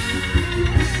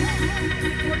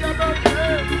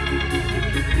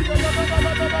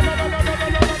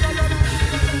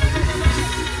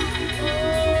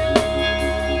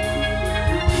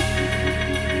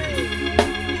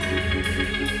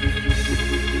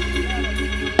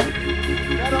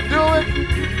 Let him do it.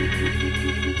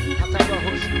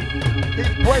 He's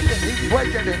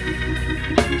breaking it.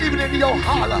 Even in your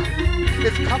holler,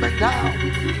 it's coming down.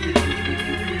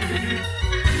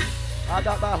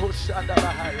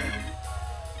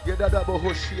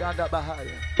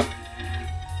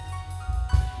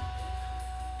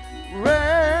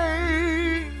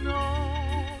 Rain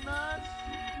on us,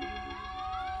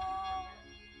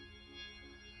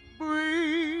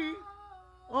 breathe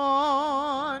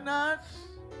on us,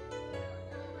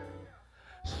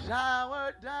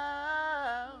 shower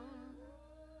down,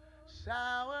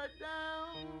 shower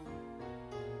down,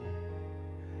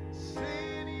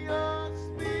 send your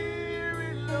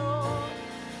spirit, Lord.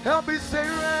 Help me say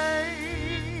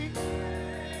rain.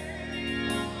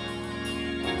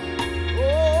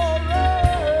 Oh, rain.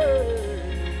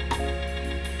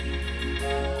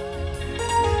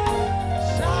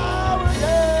 Shower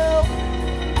down,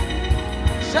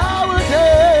 shower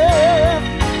down,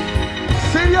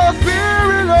 send your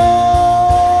spirit, Lord.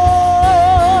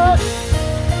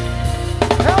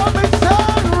 Help me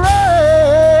send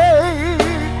rain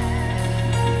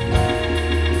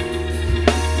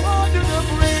under the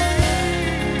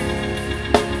breeze.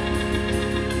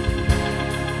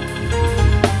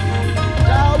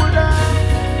 Shower down,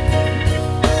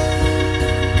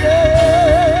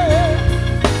 yeah.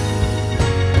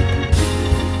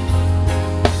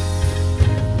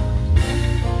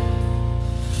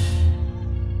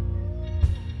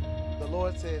 The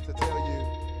Lord said to tell you,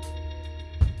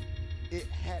 it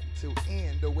had to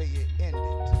end the way it ended.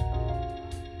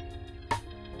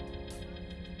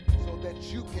 that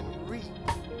you can reap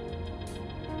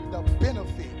the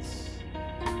benefits.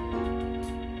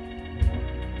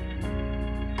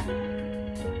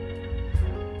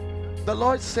 The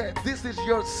Lord said, this is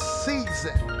your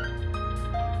season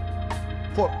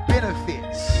for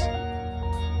benefits.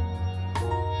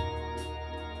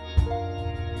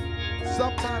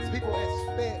 Sometimes people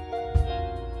expect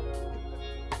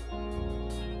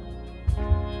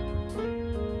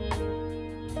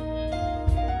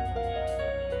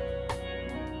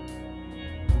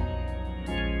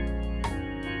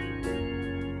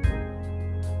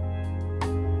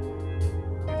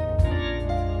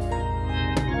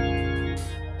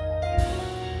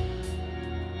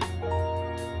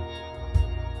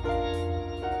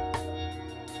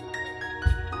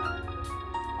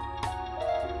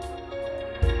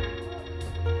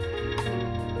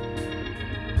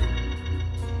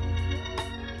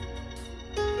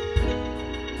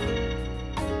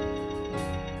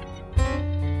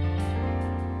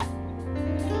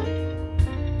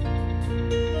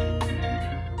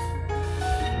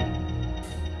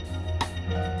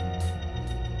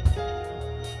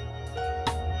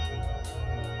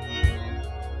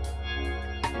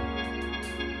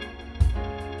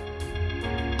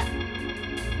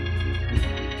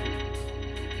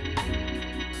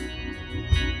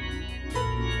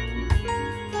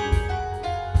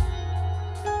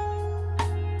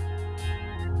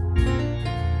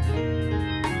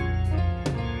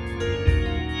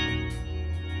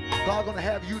God's going to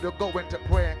have you to go into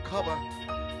prayer and cover.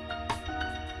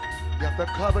 You have to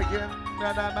cover him. You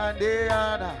have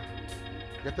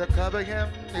to cover him.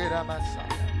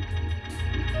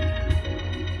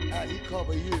 As he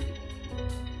cover you.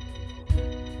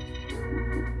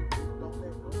 Don't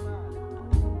let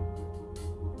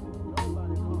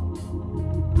nobody come.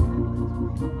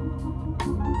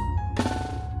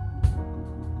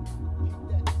 Keep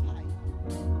that tight.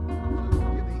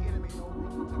 Don't give the enemy no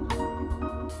room to come in.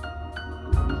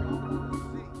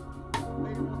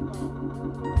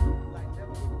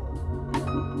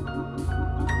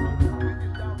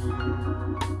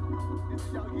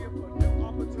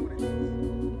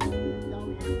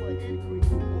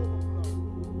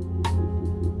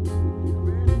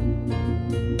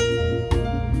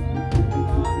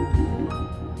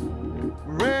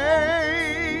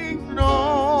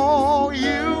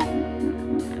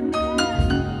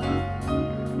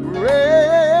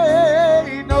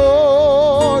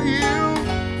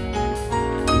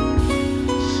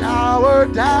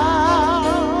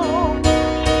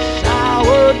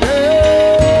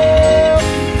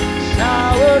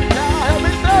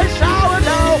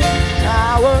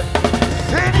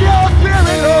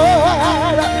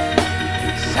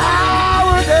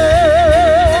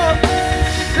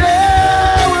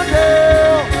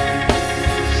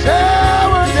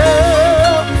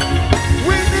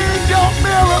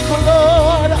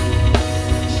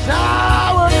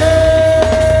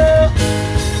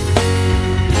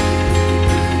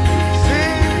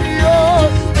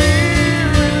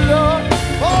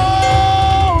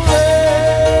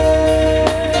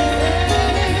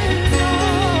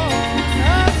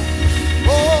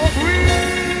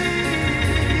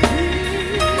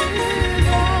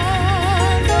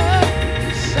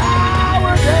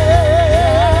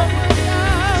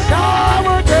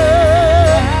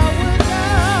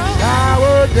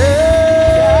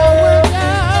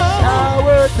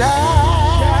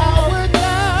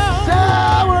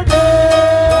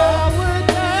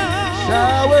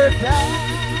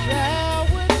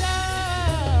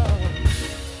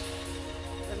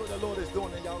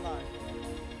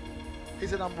 He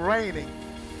said, I'm raining,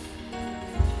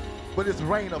 but it's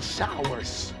rain of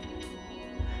showers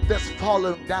that's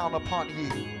falling down upon you.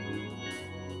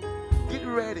 Get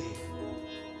ready,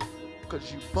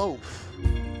 because you both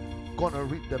gonna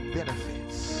reap the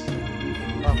benefits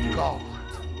of God.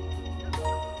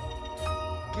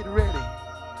 Get ready.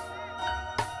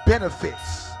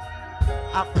 Benefits.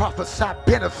 I prophesy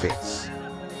benefits.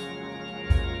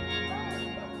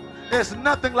 There's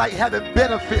nothing like having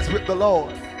benefits with the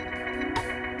Lord.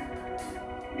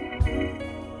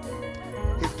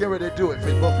 He's getting ready to do it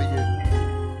for both of you.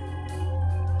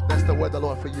 That's the word of the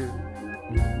Lord for you.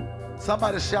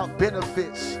 Somebody shout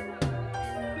benefits.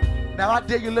 Now I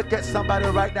dare you look at somebody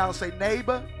right now and say,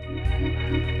 neighbor,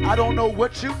 I don't know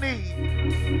what you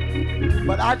need,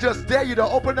 but I just dare you to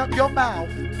open up your mouth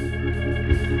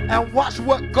and watch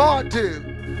what God do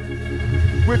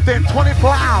within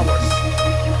 24 hours.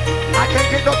 I can't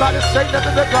get nobody to say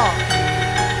nothing to God.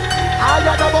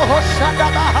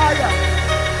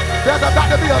 There's about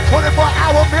to be a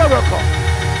 24-hour miracle.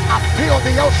 I feel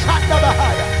the Oshanda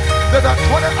Bahaya. There's a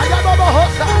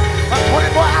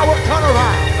 24-hour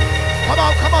turnaround. Come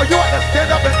on, you want to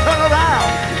stand up and turn around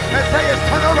and say it's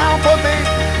turn around for me.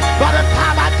 By the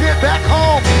time I get back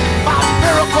home, my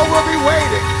miracle will be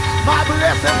waiting. My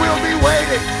blessing will be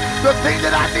waiting. The thing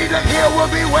that I need to hear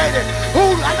will be waiting.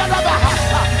 Who am I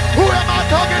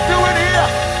talking to in here?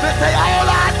 They say all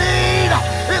I need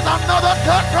is another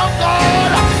touch from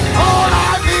God. All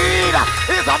I need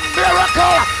is a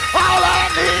miracle. All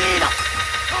I need.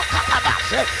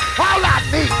 All I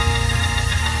need.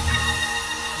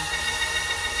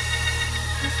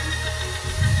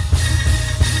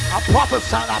 I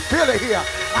prophesy, I feel it here.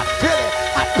 I feel it.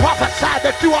 I prophesy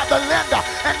that you are the lender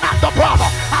and not the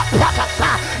borrower. I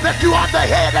prophesy that you are the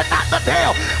head and not the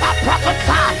tail. I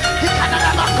prophesy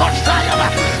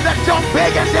that your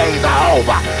begging days are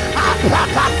over. I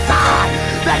prophesy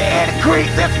that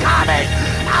increase is coming.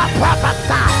 I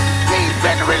prophesy he's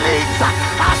been released.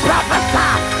 I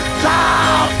prophesy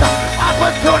jobs,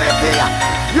 opportunity.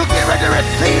 You get ready to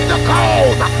receive the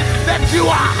calls that you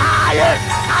are hired.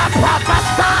 I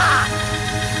prophesy.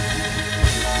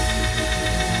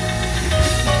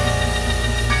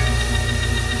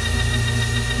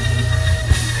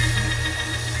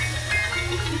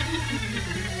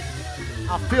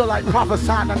 I feel like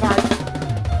prophesying tonight.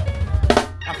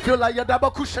 I feel like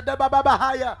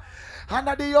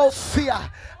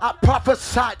I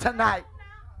prophesy tonight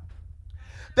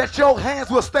that your hands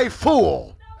will stay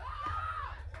full.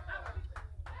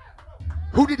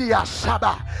 Who did he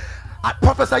shaba? I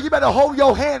prophesy you better hold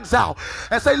your hands out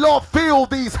and say, Lord, fill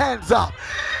these hands up.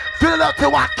 Fill it up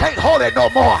till I can't hold it no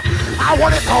more. I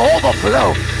want it to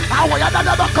overflow. I want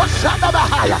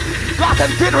God said,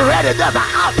 get ready. There's an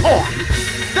outpour.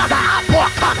 There's an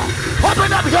outpour coming. Open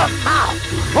up your mouth.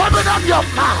 Open up your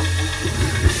mouth.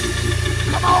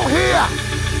 Come on here.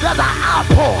 There's an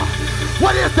outpour.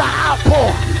 What is the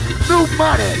outpour? New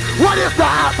money. What is the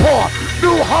outpour?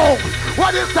 New homes.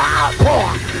 What is the outpour?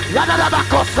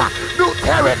 New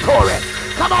territory.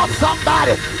 Come on,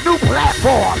 somebody. New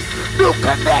platforms. New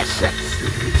connections.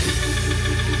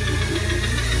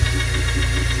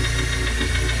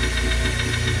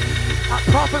 I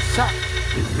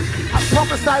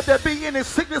prophesy if there be any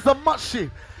sickness amongst you,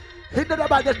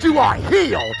 that you are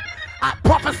healed. I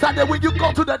prophesy that when you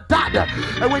go to the doctor,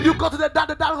 and when you go to the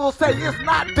doctor will say it's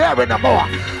not there anymore.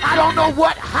 I don't know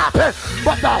what happened,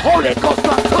 but the Holy Ghost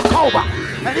just took over,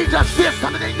 and he just did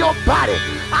something in your body.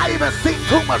 I even see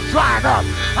tumors drying up.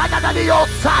 I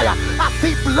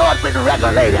see blood being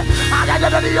regulated.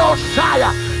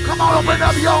 Come on, open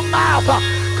up your mouth.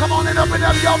 Come on and open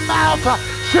up your mouth.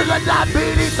 Sugar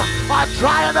diabetes are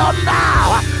drying up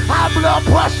now. High blood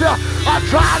pressure are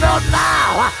drying up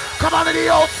now. Come on to the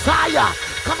old fire.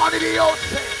 Come on to the old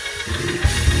thing.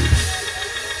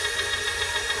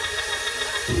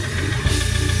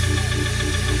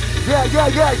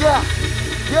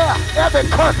 Yeah. Every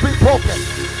curse be broken.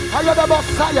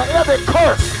 Every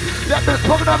curse that been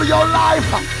spoken over your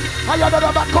life, I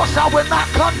will not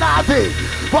come nigh thee.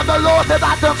 For the Lord said,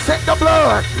 I done sent the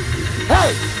blood.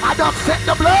 Hey, I done sent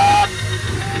the blood.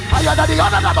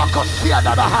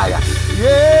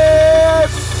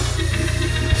 Yes.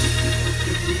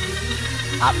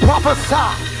 I prophesy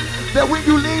that when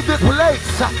you leave this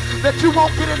place, that you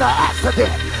won't get in an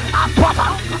accident. I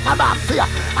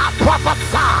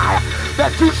prophesy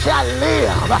that you shall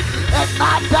live and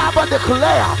not die but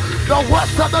declare the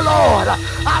works of the Lord.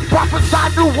 I prophesy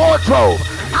new wardrobe.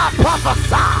 I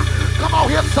prophesy. Come on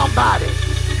here, somebody.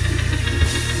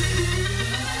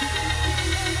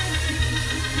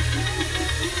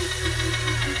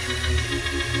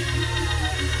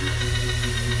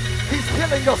 He's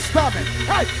healing your stomach.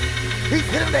 Hey, he's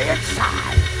healing the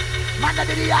inside.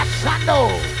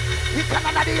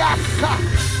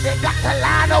 They got to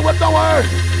line up with the word.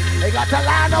 They got to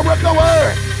line up with the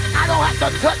word. I don't have to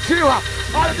touch you. All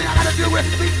the thing I got to do is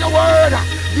speak the word.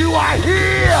 You are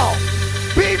healed.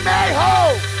 Be made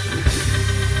whole.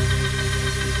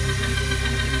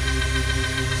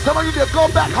 Some of you just go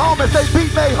back home and say, be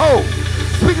made whole.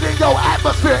 Speak it in your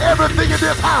atmosphere. Everything in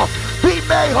this house, be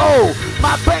made whole.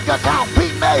 My bank account, be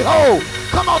made whole.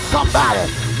 Come on, somebody.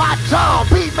 My job,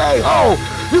 be made whole.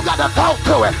 You got to talk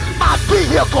to it. My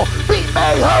vehicle, be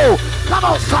made whole. Come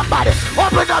on, somebody.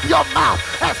 Open up your mouth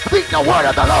and speak the word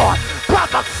of the Lord.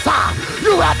 Prophesy.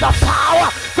 You have the power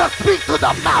to speak to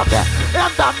the mountain. And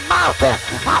the mountain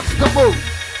has to move.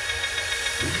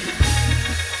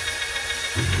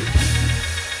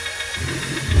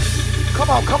 Come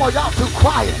on. Y'all too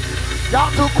quiet. Y'all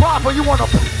too quiet for you want to...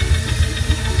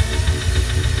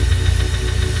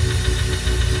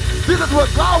 This is what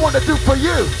God wants to do for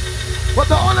you. But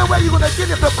the only way you're going to get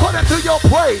it is according to your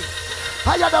praise.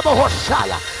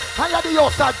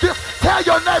 Tell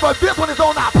your neighbor, this one is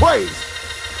on our praise.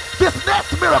 This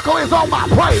next miracle is on my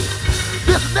praise.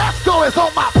 This next door is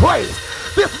on my praise.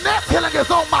 This next healing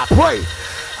is on my praise.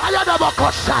 I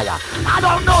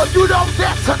don't know if you don't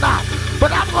dance tonight,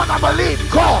 but I'm going to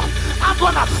believe God. I'm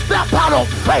going to step out on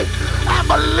faith and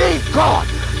believe God.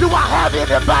 Do I have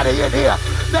anybody in here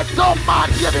that don't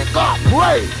mind giving God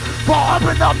praise for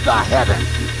opening up the heavens?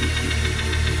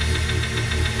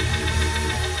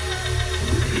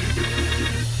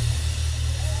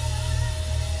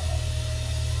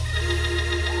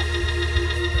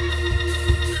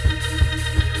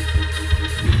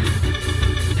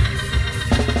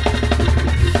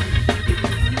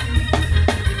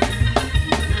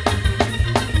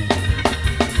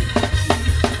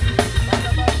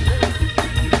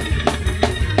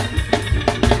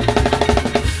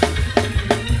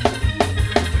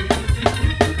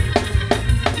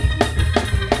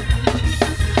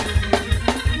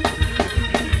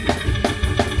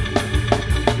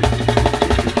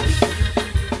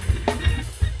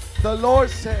 The Lord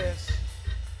says,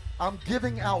 I'm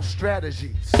giving out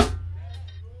strategies.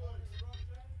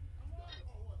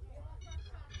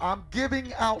 I'm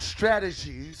giving out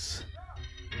strategies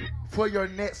for your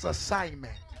next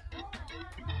assignment.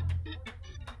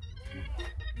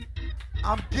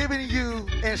 I'm giving you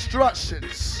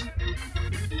instructions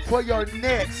for your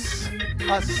next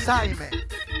assignment.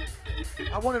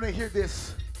 I want them to hear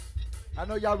this. I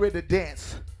know y'all ready to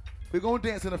dance. We're going to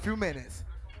dance in a few minutes.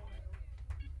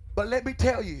 But let me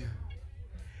tell you,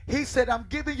 he said, I'm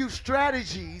giving you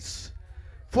strategies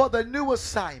for the new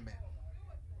assignment.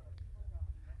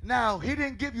 Now, he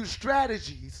didn't give you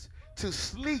strategies to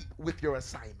sleep with your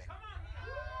assignment.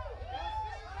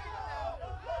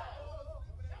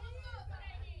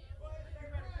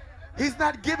 He's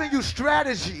not giving you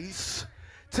strategies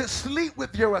to sleep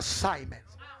with your assignment.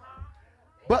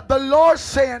 But the Lord's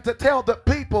saying to tell the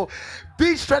people,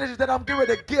 these strategies that I'm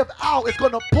getting to give out is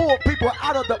going to pull people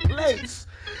out of the place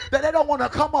that they don't want to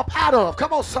come up out of.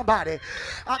 Come on, somebody.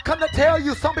 I come to tell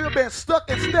you, some people have been stuck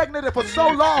and stagnated for so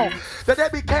long that they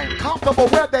became comfortable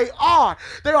where they are.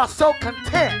 They are so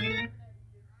content.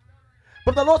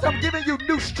 But the Lord said, I'm giving you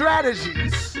new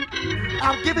strategies.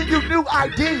 I'm giving you new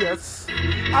ideas.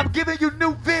 I'm giving you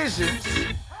new visions.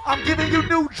 I'm giving you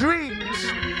new dreams.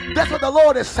 That's what the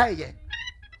Lord is saying.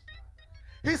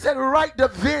 He said, write the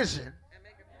vision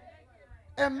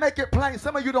and make it plain.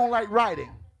 Some of you don't like writing.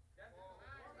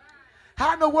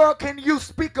 How in the world can you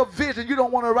speak of vision? You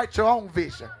don't want to write your own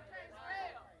vision.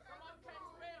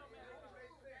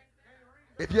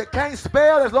 If you can't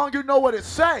spell, as long as you know what it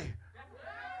say.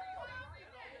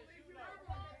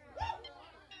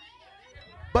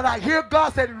 But I hear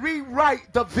God said,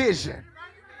 rewrite the vision.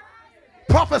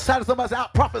 Prophesy to somebody, I'll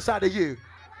prophesy to you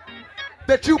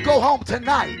that you go home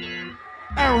tonight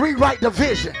and rewrite the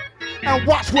vision and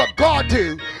watch what God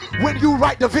do when you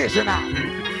write the vision out.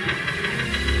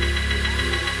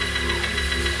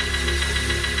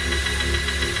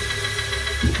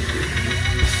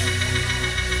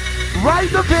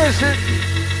 Write the vision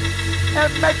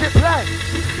and make it plain.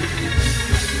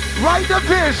 Write the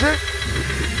vision.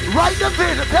 Write the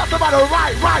vision. Tell somebody,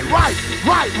 write.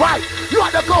 You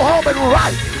have to go home and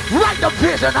write. Write the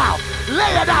vision out.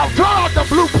 Lay it out. Draw out the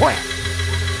blueprint.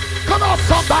 Come on,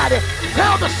 somebody.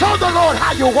 Show the Lord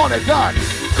how you want it done.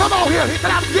 Come on here. He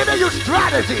said, I'm giving you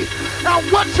strategy. Now,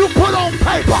 what you put on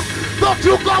paper, don't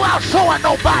you go out showing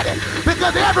nobody,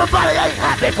 because everybody ain't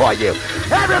happy for you.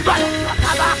 Everybody,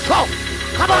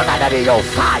 come on, that is your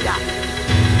fire.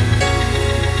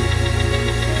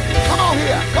 Come on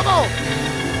here. Come on.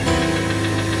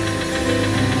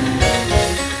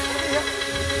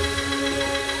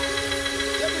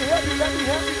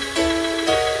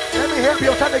 Let me help you.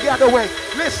 I'm trying to get out of the way.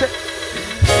 Listen.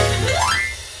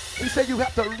 He said you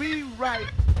have to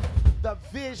rewrite the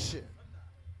vision.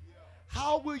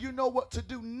 How will you know what to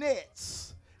do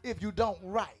next if you don't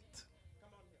write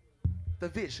the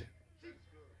vision?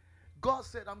 God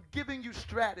said, I'm giving you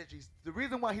strategies. The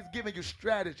reason why he's giving you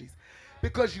strategies,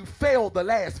 because you failed the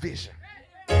last vision.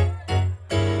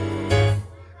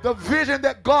 The vision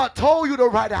that God told you to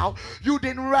write out, you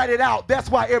didn't write it out. That's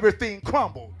why everything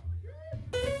crumbled.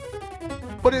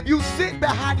 But if you sit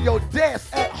behind your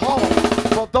desk at home,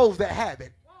 for those that have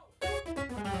it,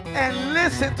 and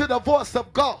listen to the voice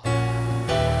of God,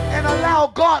 and allow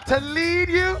God to lead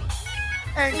you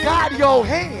and guide your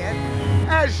hand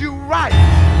as you write,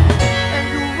 and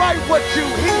you write what you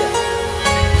hear.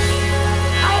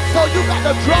 Also, you got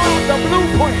to draw out the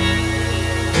blueprint.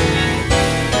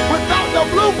 Without the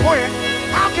blueprint,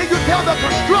 how can you tell the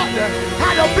constructor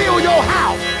how to build your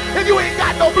house? and you ain't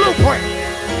got no blueprint.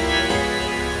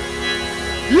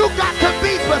 You got to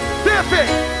be specific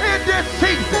in this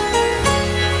season.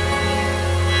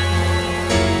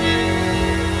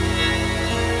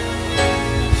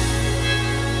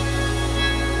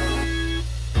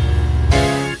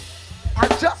 I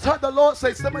just heard the Lord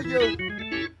say, some of you,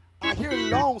 I hear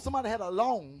loan. Somebody had a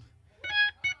loan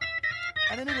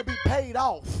and it need to be paid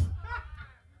off.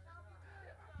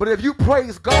 But if you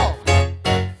praise God,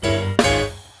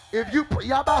 if you,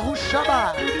 Yabahu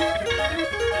Shabbat,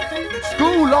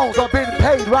 school loans are being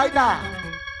paid right now.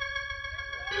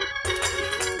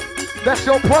 That's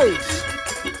your praise.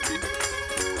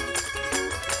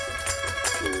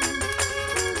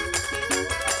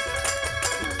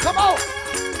 Come on.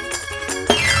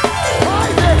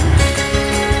 Praise it.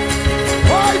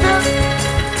 Praise it.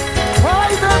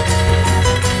 Praise it.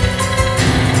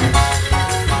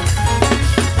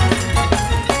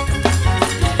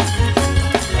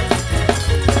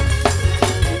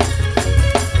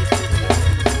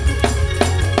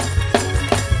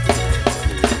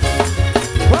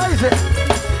 Praise it.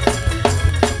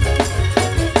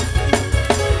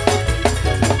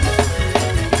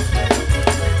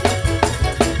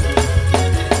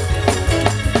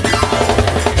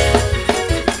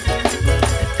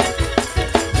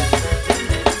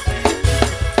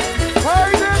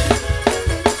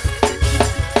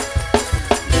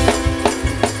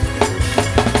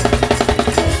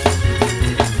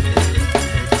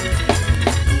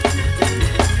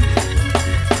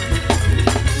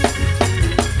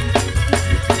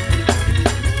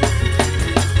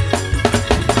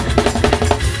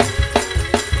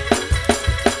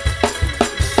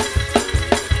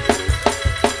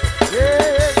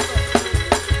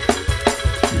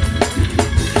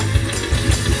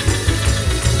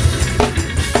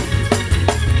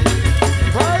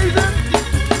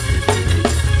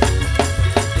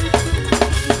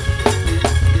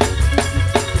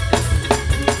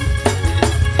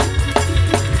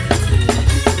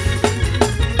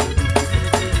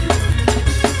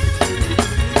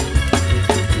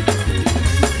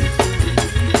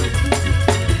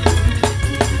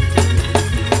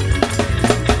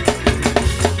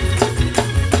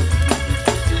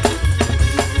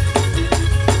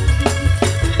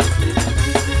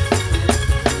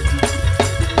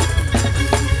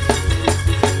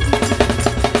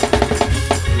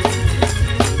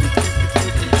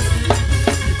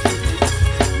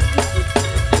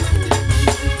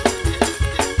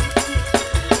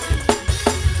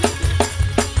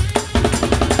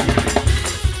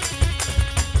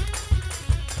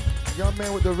 Young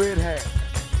man with the red hat.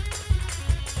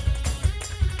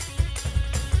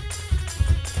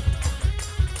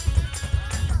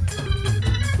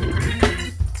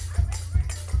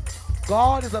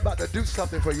 God is about to do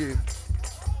something for you.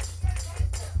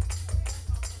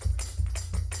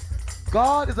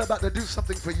 God is about to do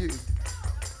something for you.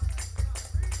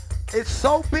 It's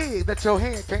so big that your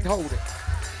hand can't hold it.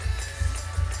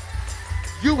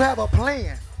 You have a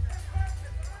plan.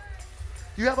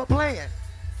 You have a plan.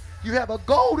 You have a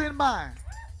goal in mind.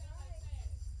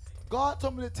 God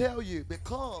told me to tell you,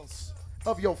 because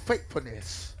of your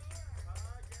faithfulness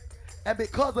and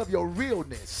because of your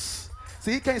realness.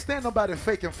 See, he can't stand nobody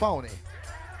fake and phony.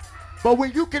 But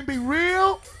when you can be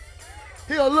real,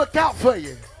 he'll look out for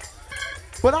you.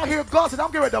 But I hear God say, I'm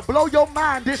getting ready to blow your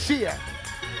mind this year.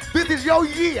 This is your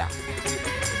year.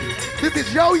 This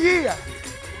is your year.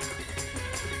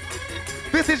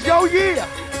 This is your year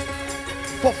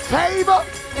for favor.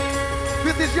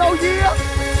 This is your year.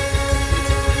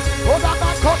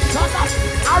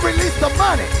 I release the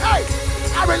money. Hey,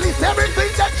 I release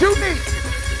everything that you need.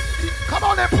 Come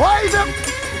on and praise him.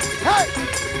 Hey.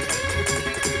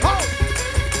 Oh.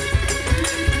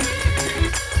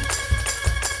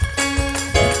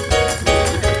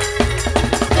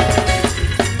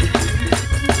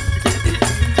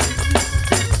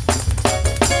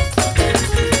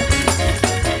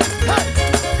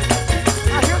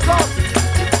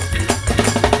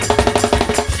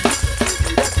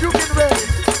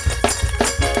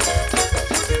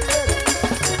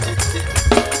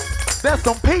 There's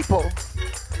some people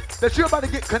that you're about to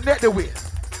get connected with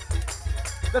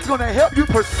that's going to help you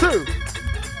pursue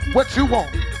what you want.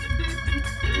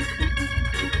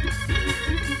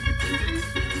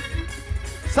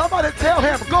 Somebody tell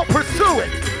him, go pursue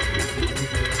it.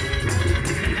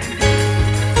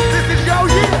 This is your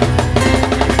year.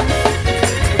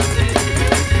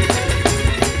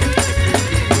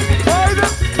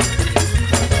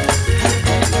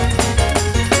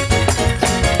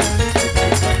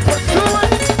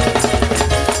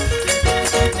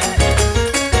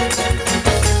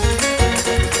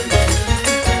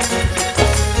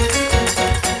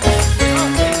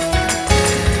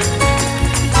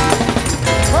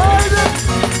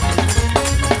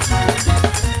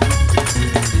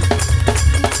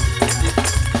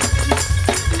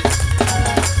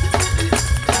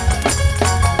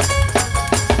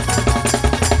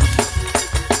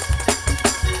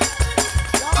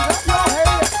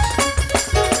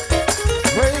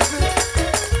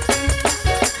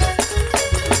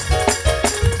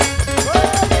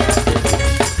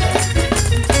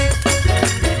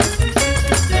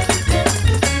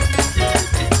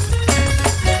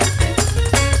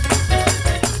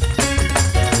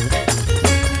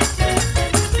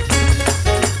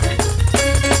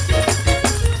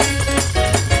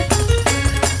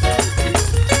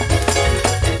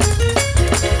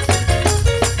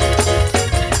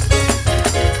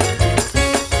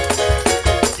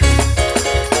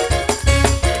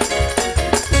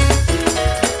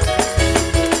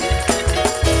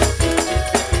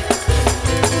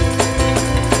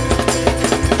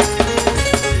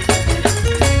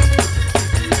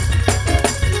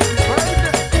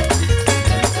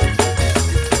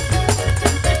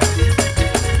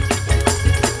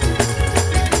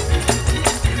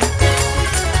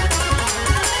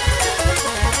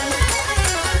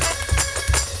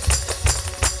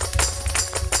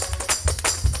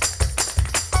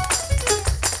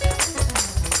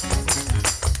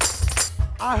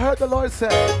 I heard the Lord say,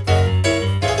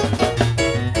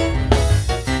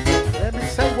 let me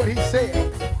say what he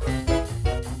said.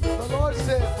 The Lord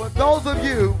said, for those of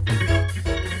you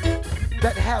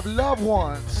that have loved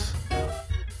ones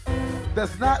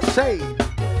that's not saved,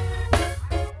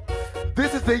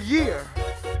 this is the year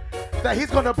that he's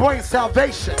going to bring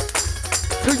salvation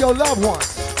to your loved ones.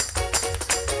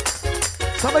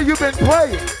 Some of you have been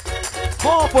praying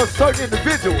hard for certain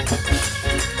individuals.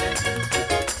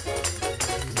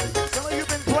 Some of you have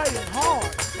been praying hard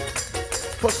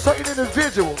for certain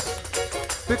individuals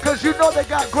because you know they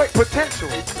got great potential,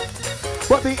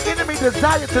 but the enemy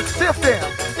desires to sift them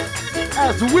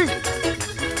as wheat.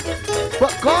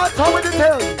 But God told me to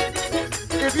tell you,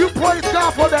 if you praise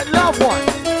God for that loved one,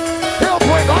 he'll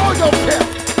bring all your care.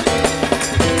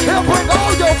 He'll bring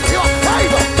all your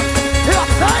favor. He'll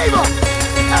save us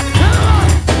and kill us.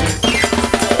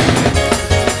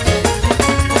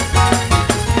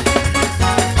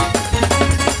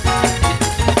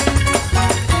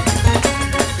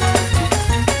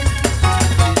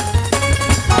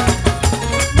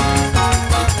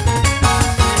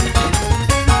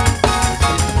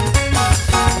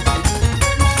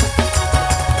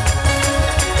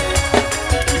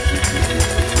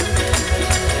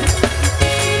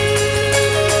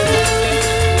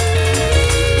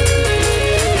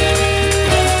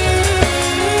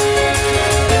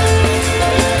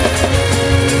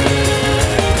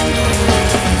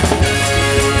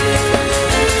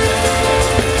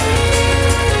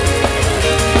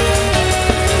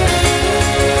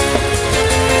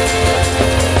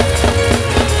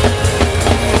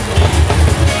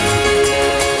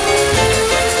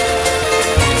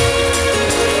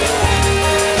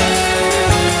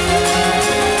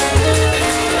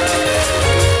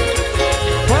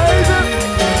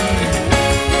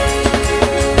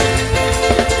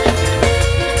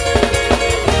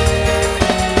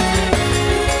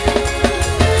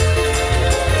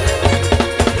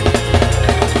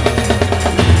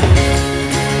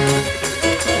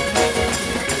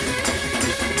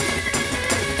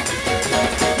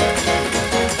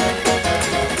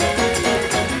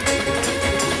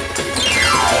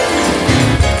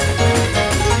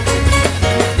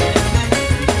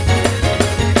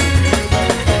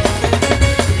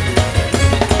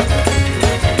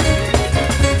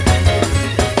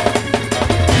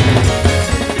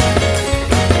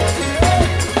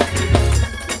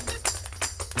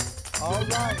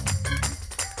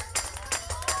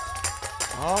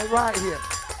 Right here.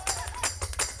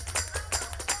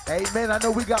 Amen. I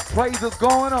know we got praises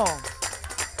going on.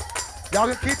 Y'all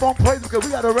can keep on praising because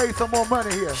we got to raise some more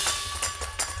money here.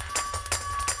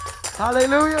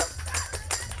 Hallelujah.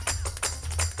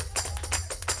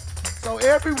 So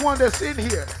everyone that's in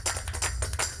here,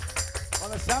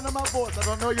 on the sound of my voice, I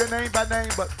don't know your name by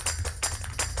name, but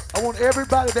I want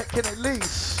everybody that can at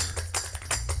least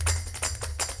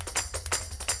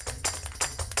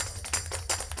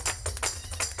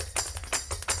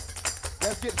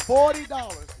get $40. You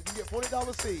can get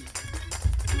 $40 seed.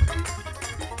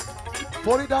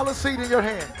 $40 seed in your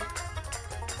hand.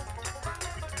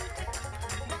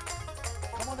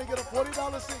 Come on and get a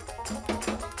 $40 seed.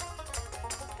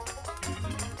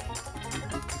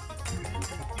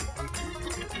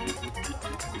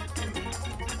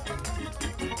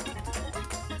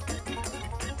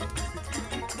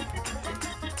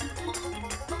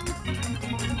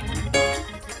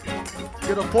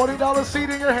 Get a $40 seed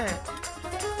in your hand.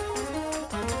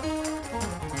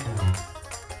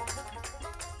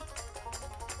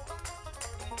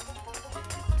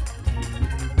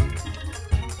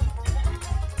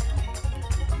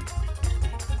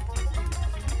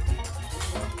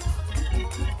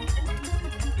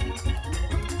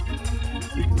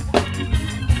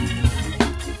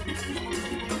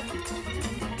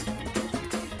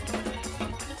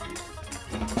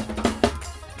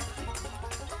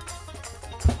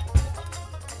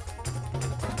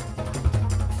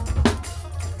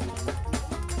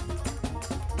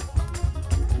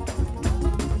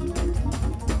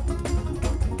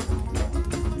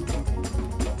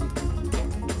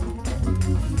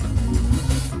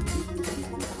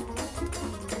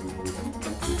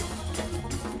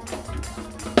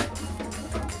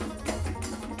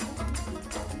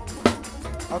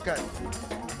 Okay.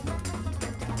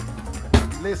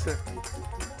 Listen.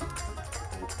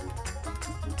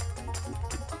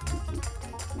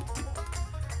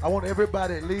 I want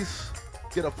everybody at least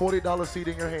get a $40 seed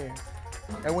in your hand.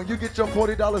 And when you get your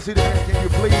 $40 seed in your hand, can you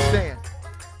please stand?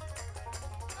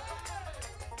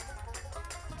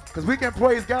 Because we can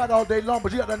praise God all day long,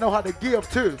 but you got to know how to give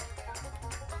too.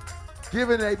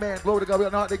 Giving, amen, glory to God. We got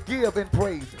to know how to give and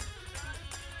praise Him.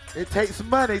 It takes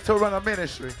money to run a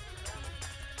ministry.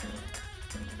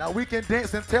 Now we can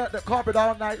dance and tear up the carpet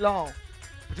all night long,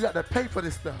 but you got to pay for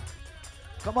this stuff.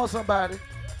 Come on, somebody.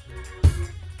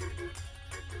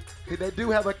 They do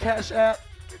have a cash app.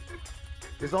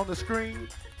 It's on the screen,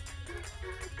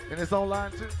 and it's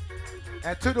online too.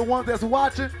 And to the ones that's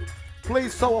watching,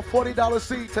 please sow a $40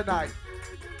 seed tonight,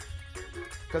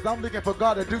 because I'm looking for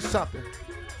God to do something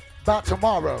about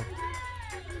tomorrow.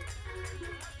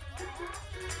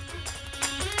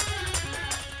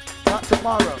 About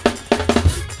tomorrow.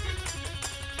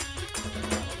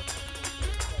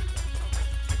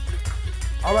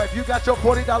 All right, if you got your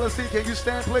 $40 seed, can you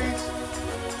stand, please?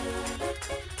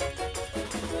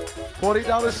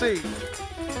 $40 seed.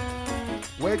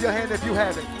 Wave your hand if you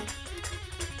have it.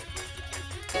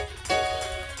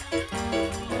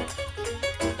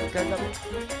 Okay,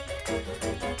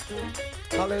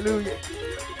 hallelujah.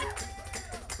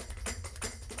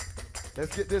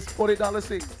 Let's get this $40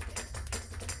 seed.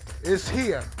 It's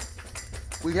here.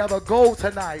 We have a goal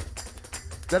tonight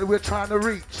that we're trying to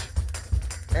reach.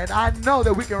 And I know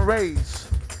that we can raise.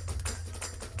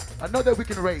 I know that we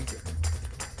can raise it.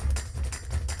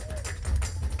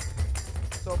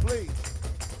 So please,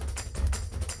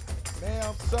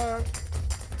 ma'am, sir,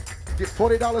 get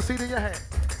 $40 seed in your hand.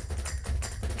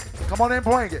 Come on and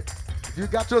bring it. If you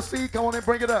got your seed, come on and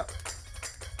bring it up.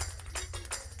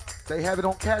 They have it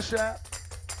on Cash App.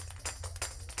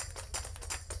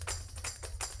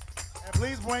 And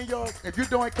please bring your, if you're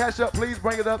doing Cash App, please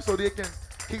bring it up so they can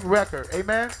keep record.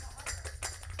 Amen.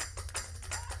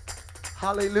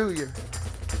 Hallelujah.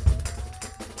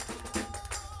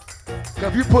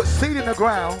 If you put seed in the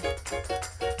ground,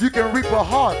 you can reap a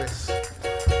harvest.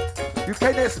 You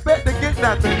can't expect to get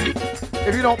nothing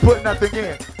if you don't put nothing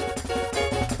in.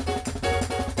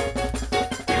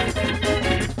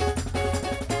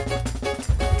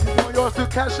 You want yours to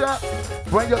Cash App?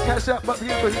 Bring your Cash App up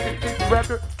here so you can keep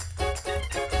record.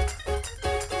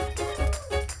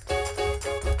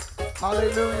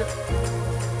 Hallelujah.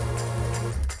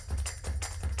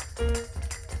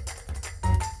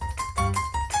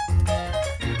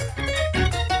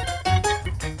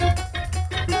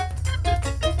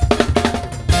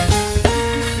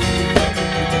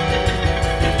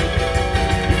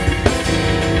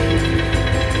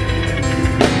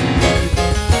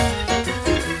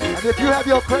 If you have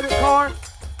your credit card,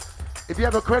 if you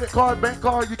have a credit card, bank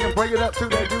card, you can bring it up too.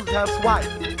 They do have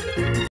swipe.